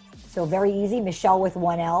Budd. So very easy, Michelle with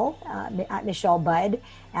 1 L, at Michelle Budd,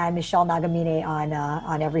 and Michelle Nagamine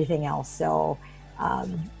on everything else. So,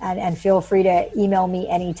 and feel free to email me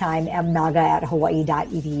anytime,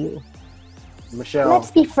 mnaga@hawaii.edu. Michelle,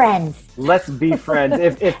 let's be friends. Let's be friends.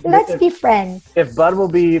 Let's be friends. If Bud will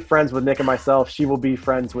be friends with Nick and myself, she will be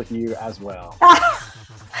friends with you as well.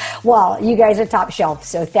 Well, you guys are top shelf,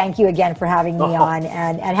 so thank you again for having me on,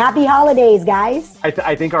 and happy holidays, guys.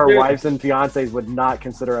 I think our wives and fiancés would not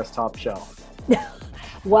consider us top shelf.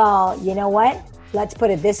 Well, you know what? Let's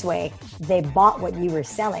put it this way. They bought what you were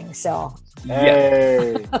selling, so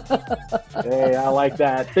Hey, hey, I like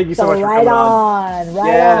that. Thank you so much for right coming on. on. Right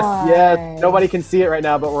yes, on. yes. Nobody can see it right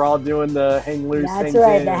now, but we're all doing the hang loose. That's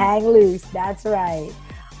right, the hang loose. That's right.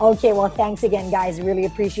 Okay, well, thanks again, guys. Really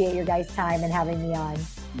appreciate your guys' time and having me on.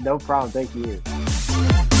 No problem. Thank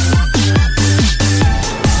you.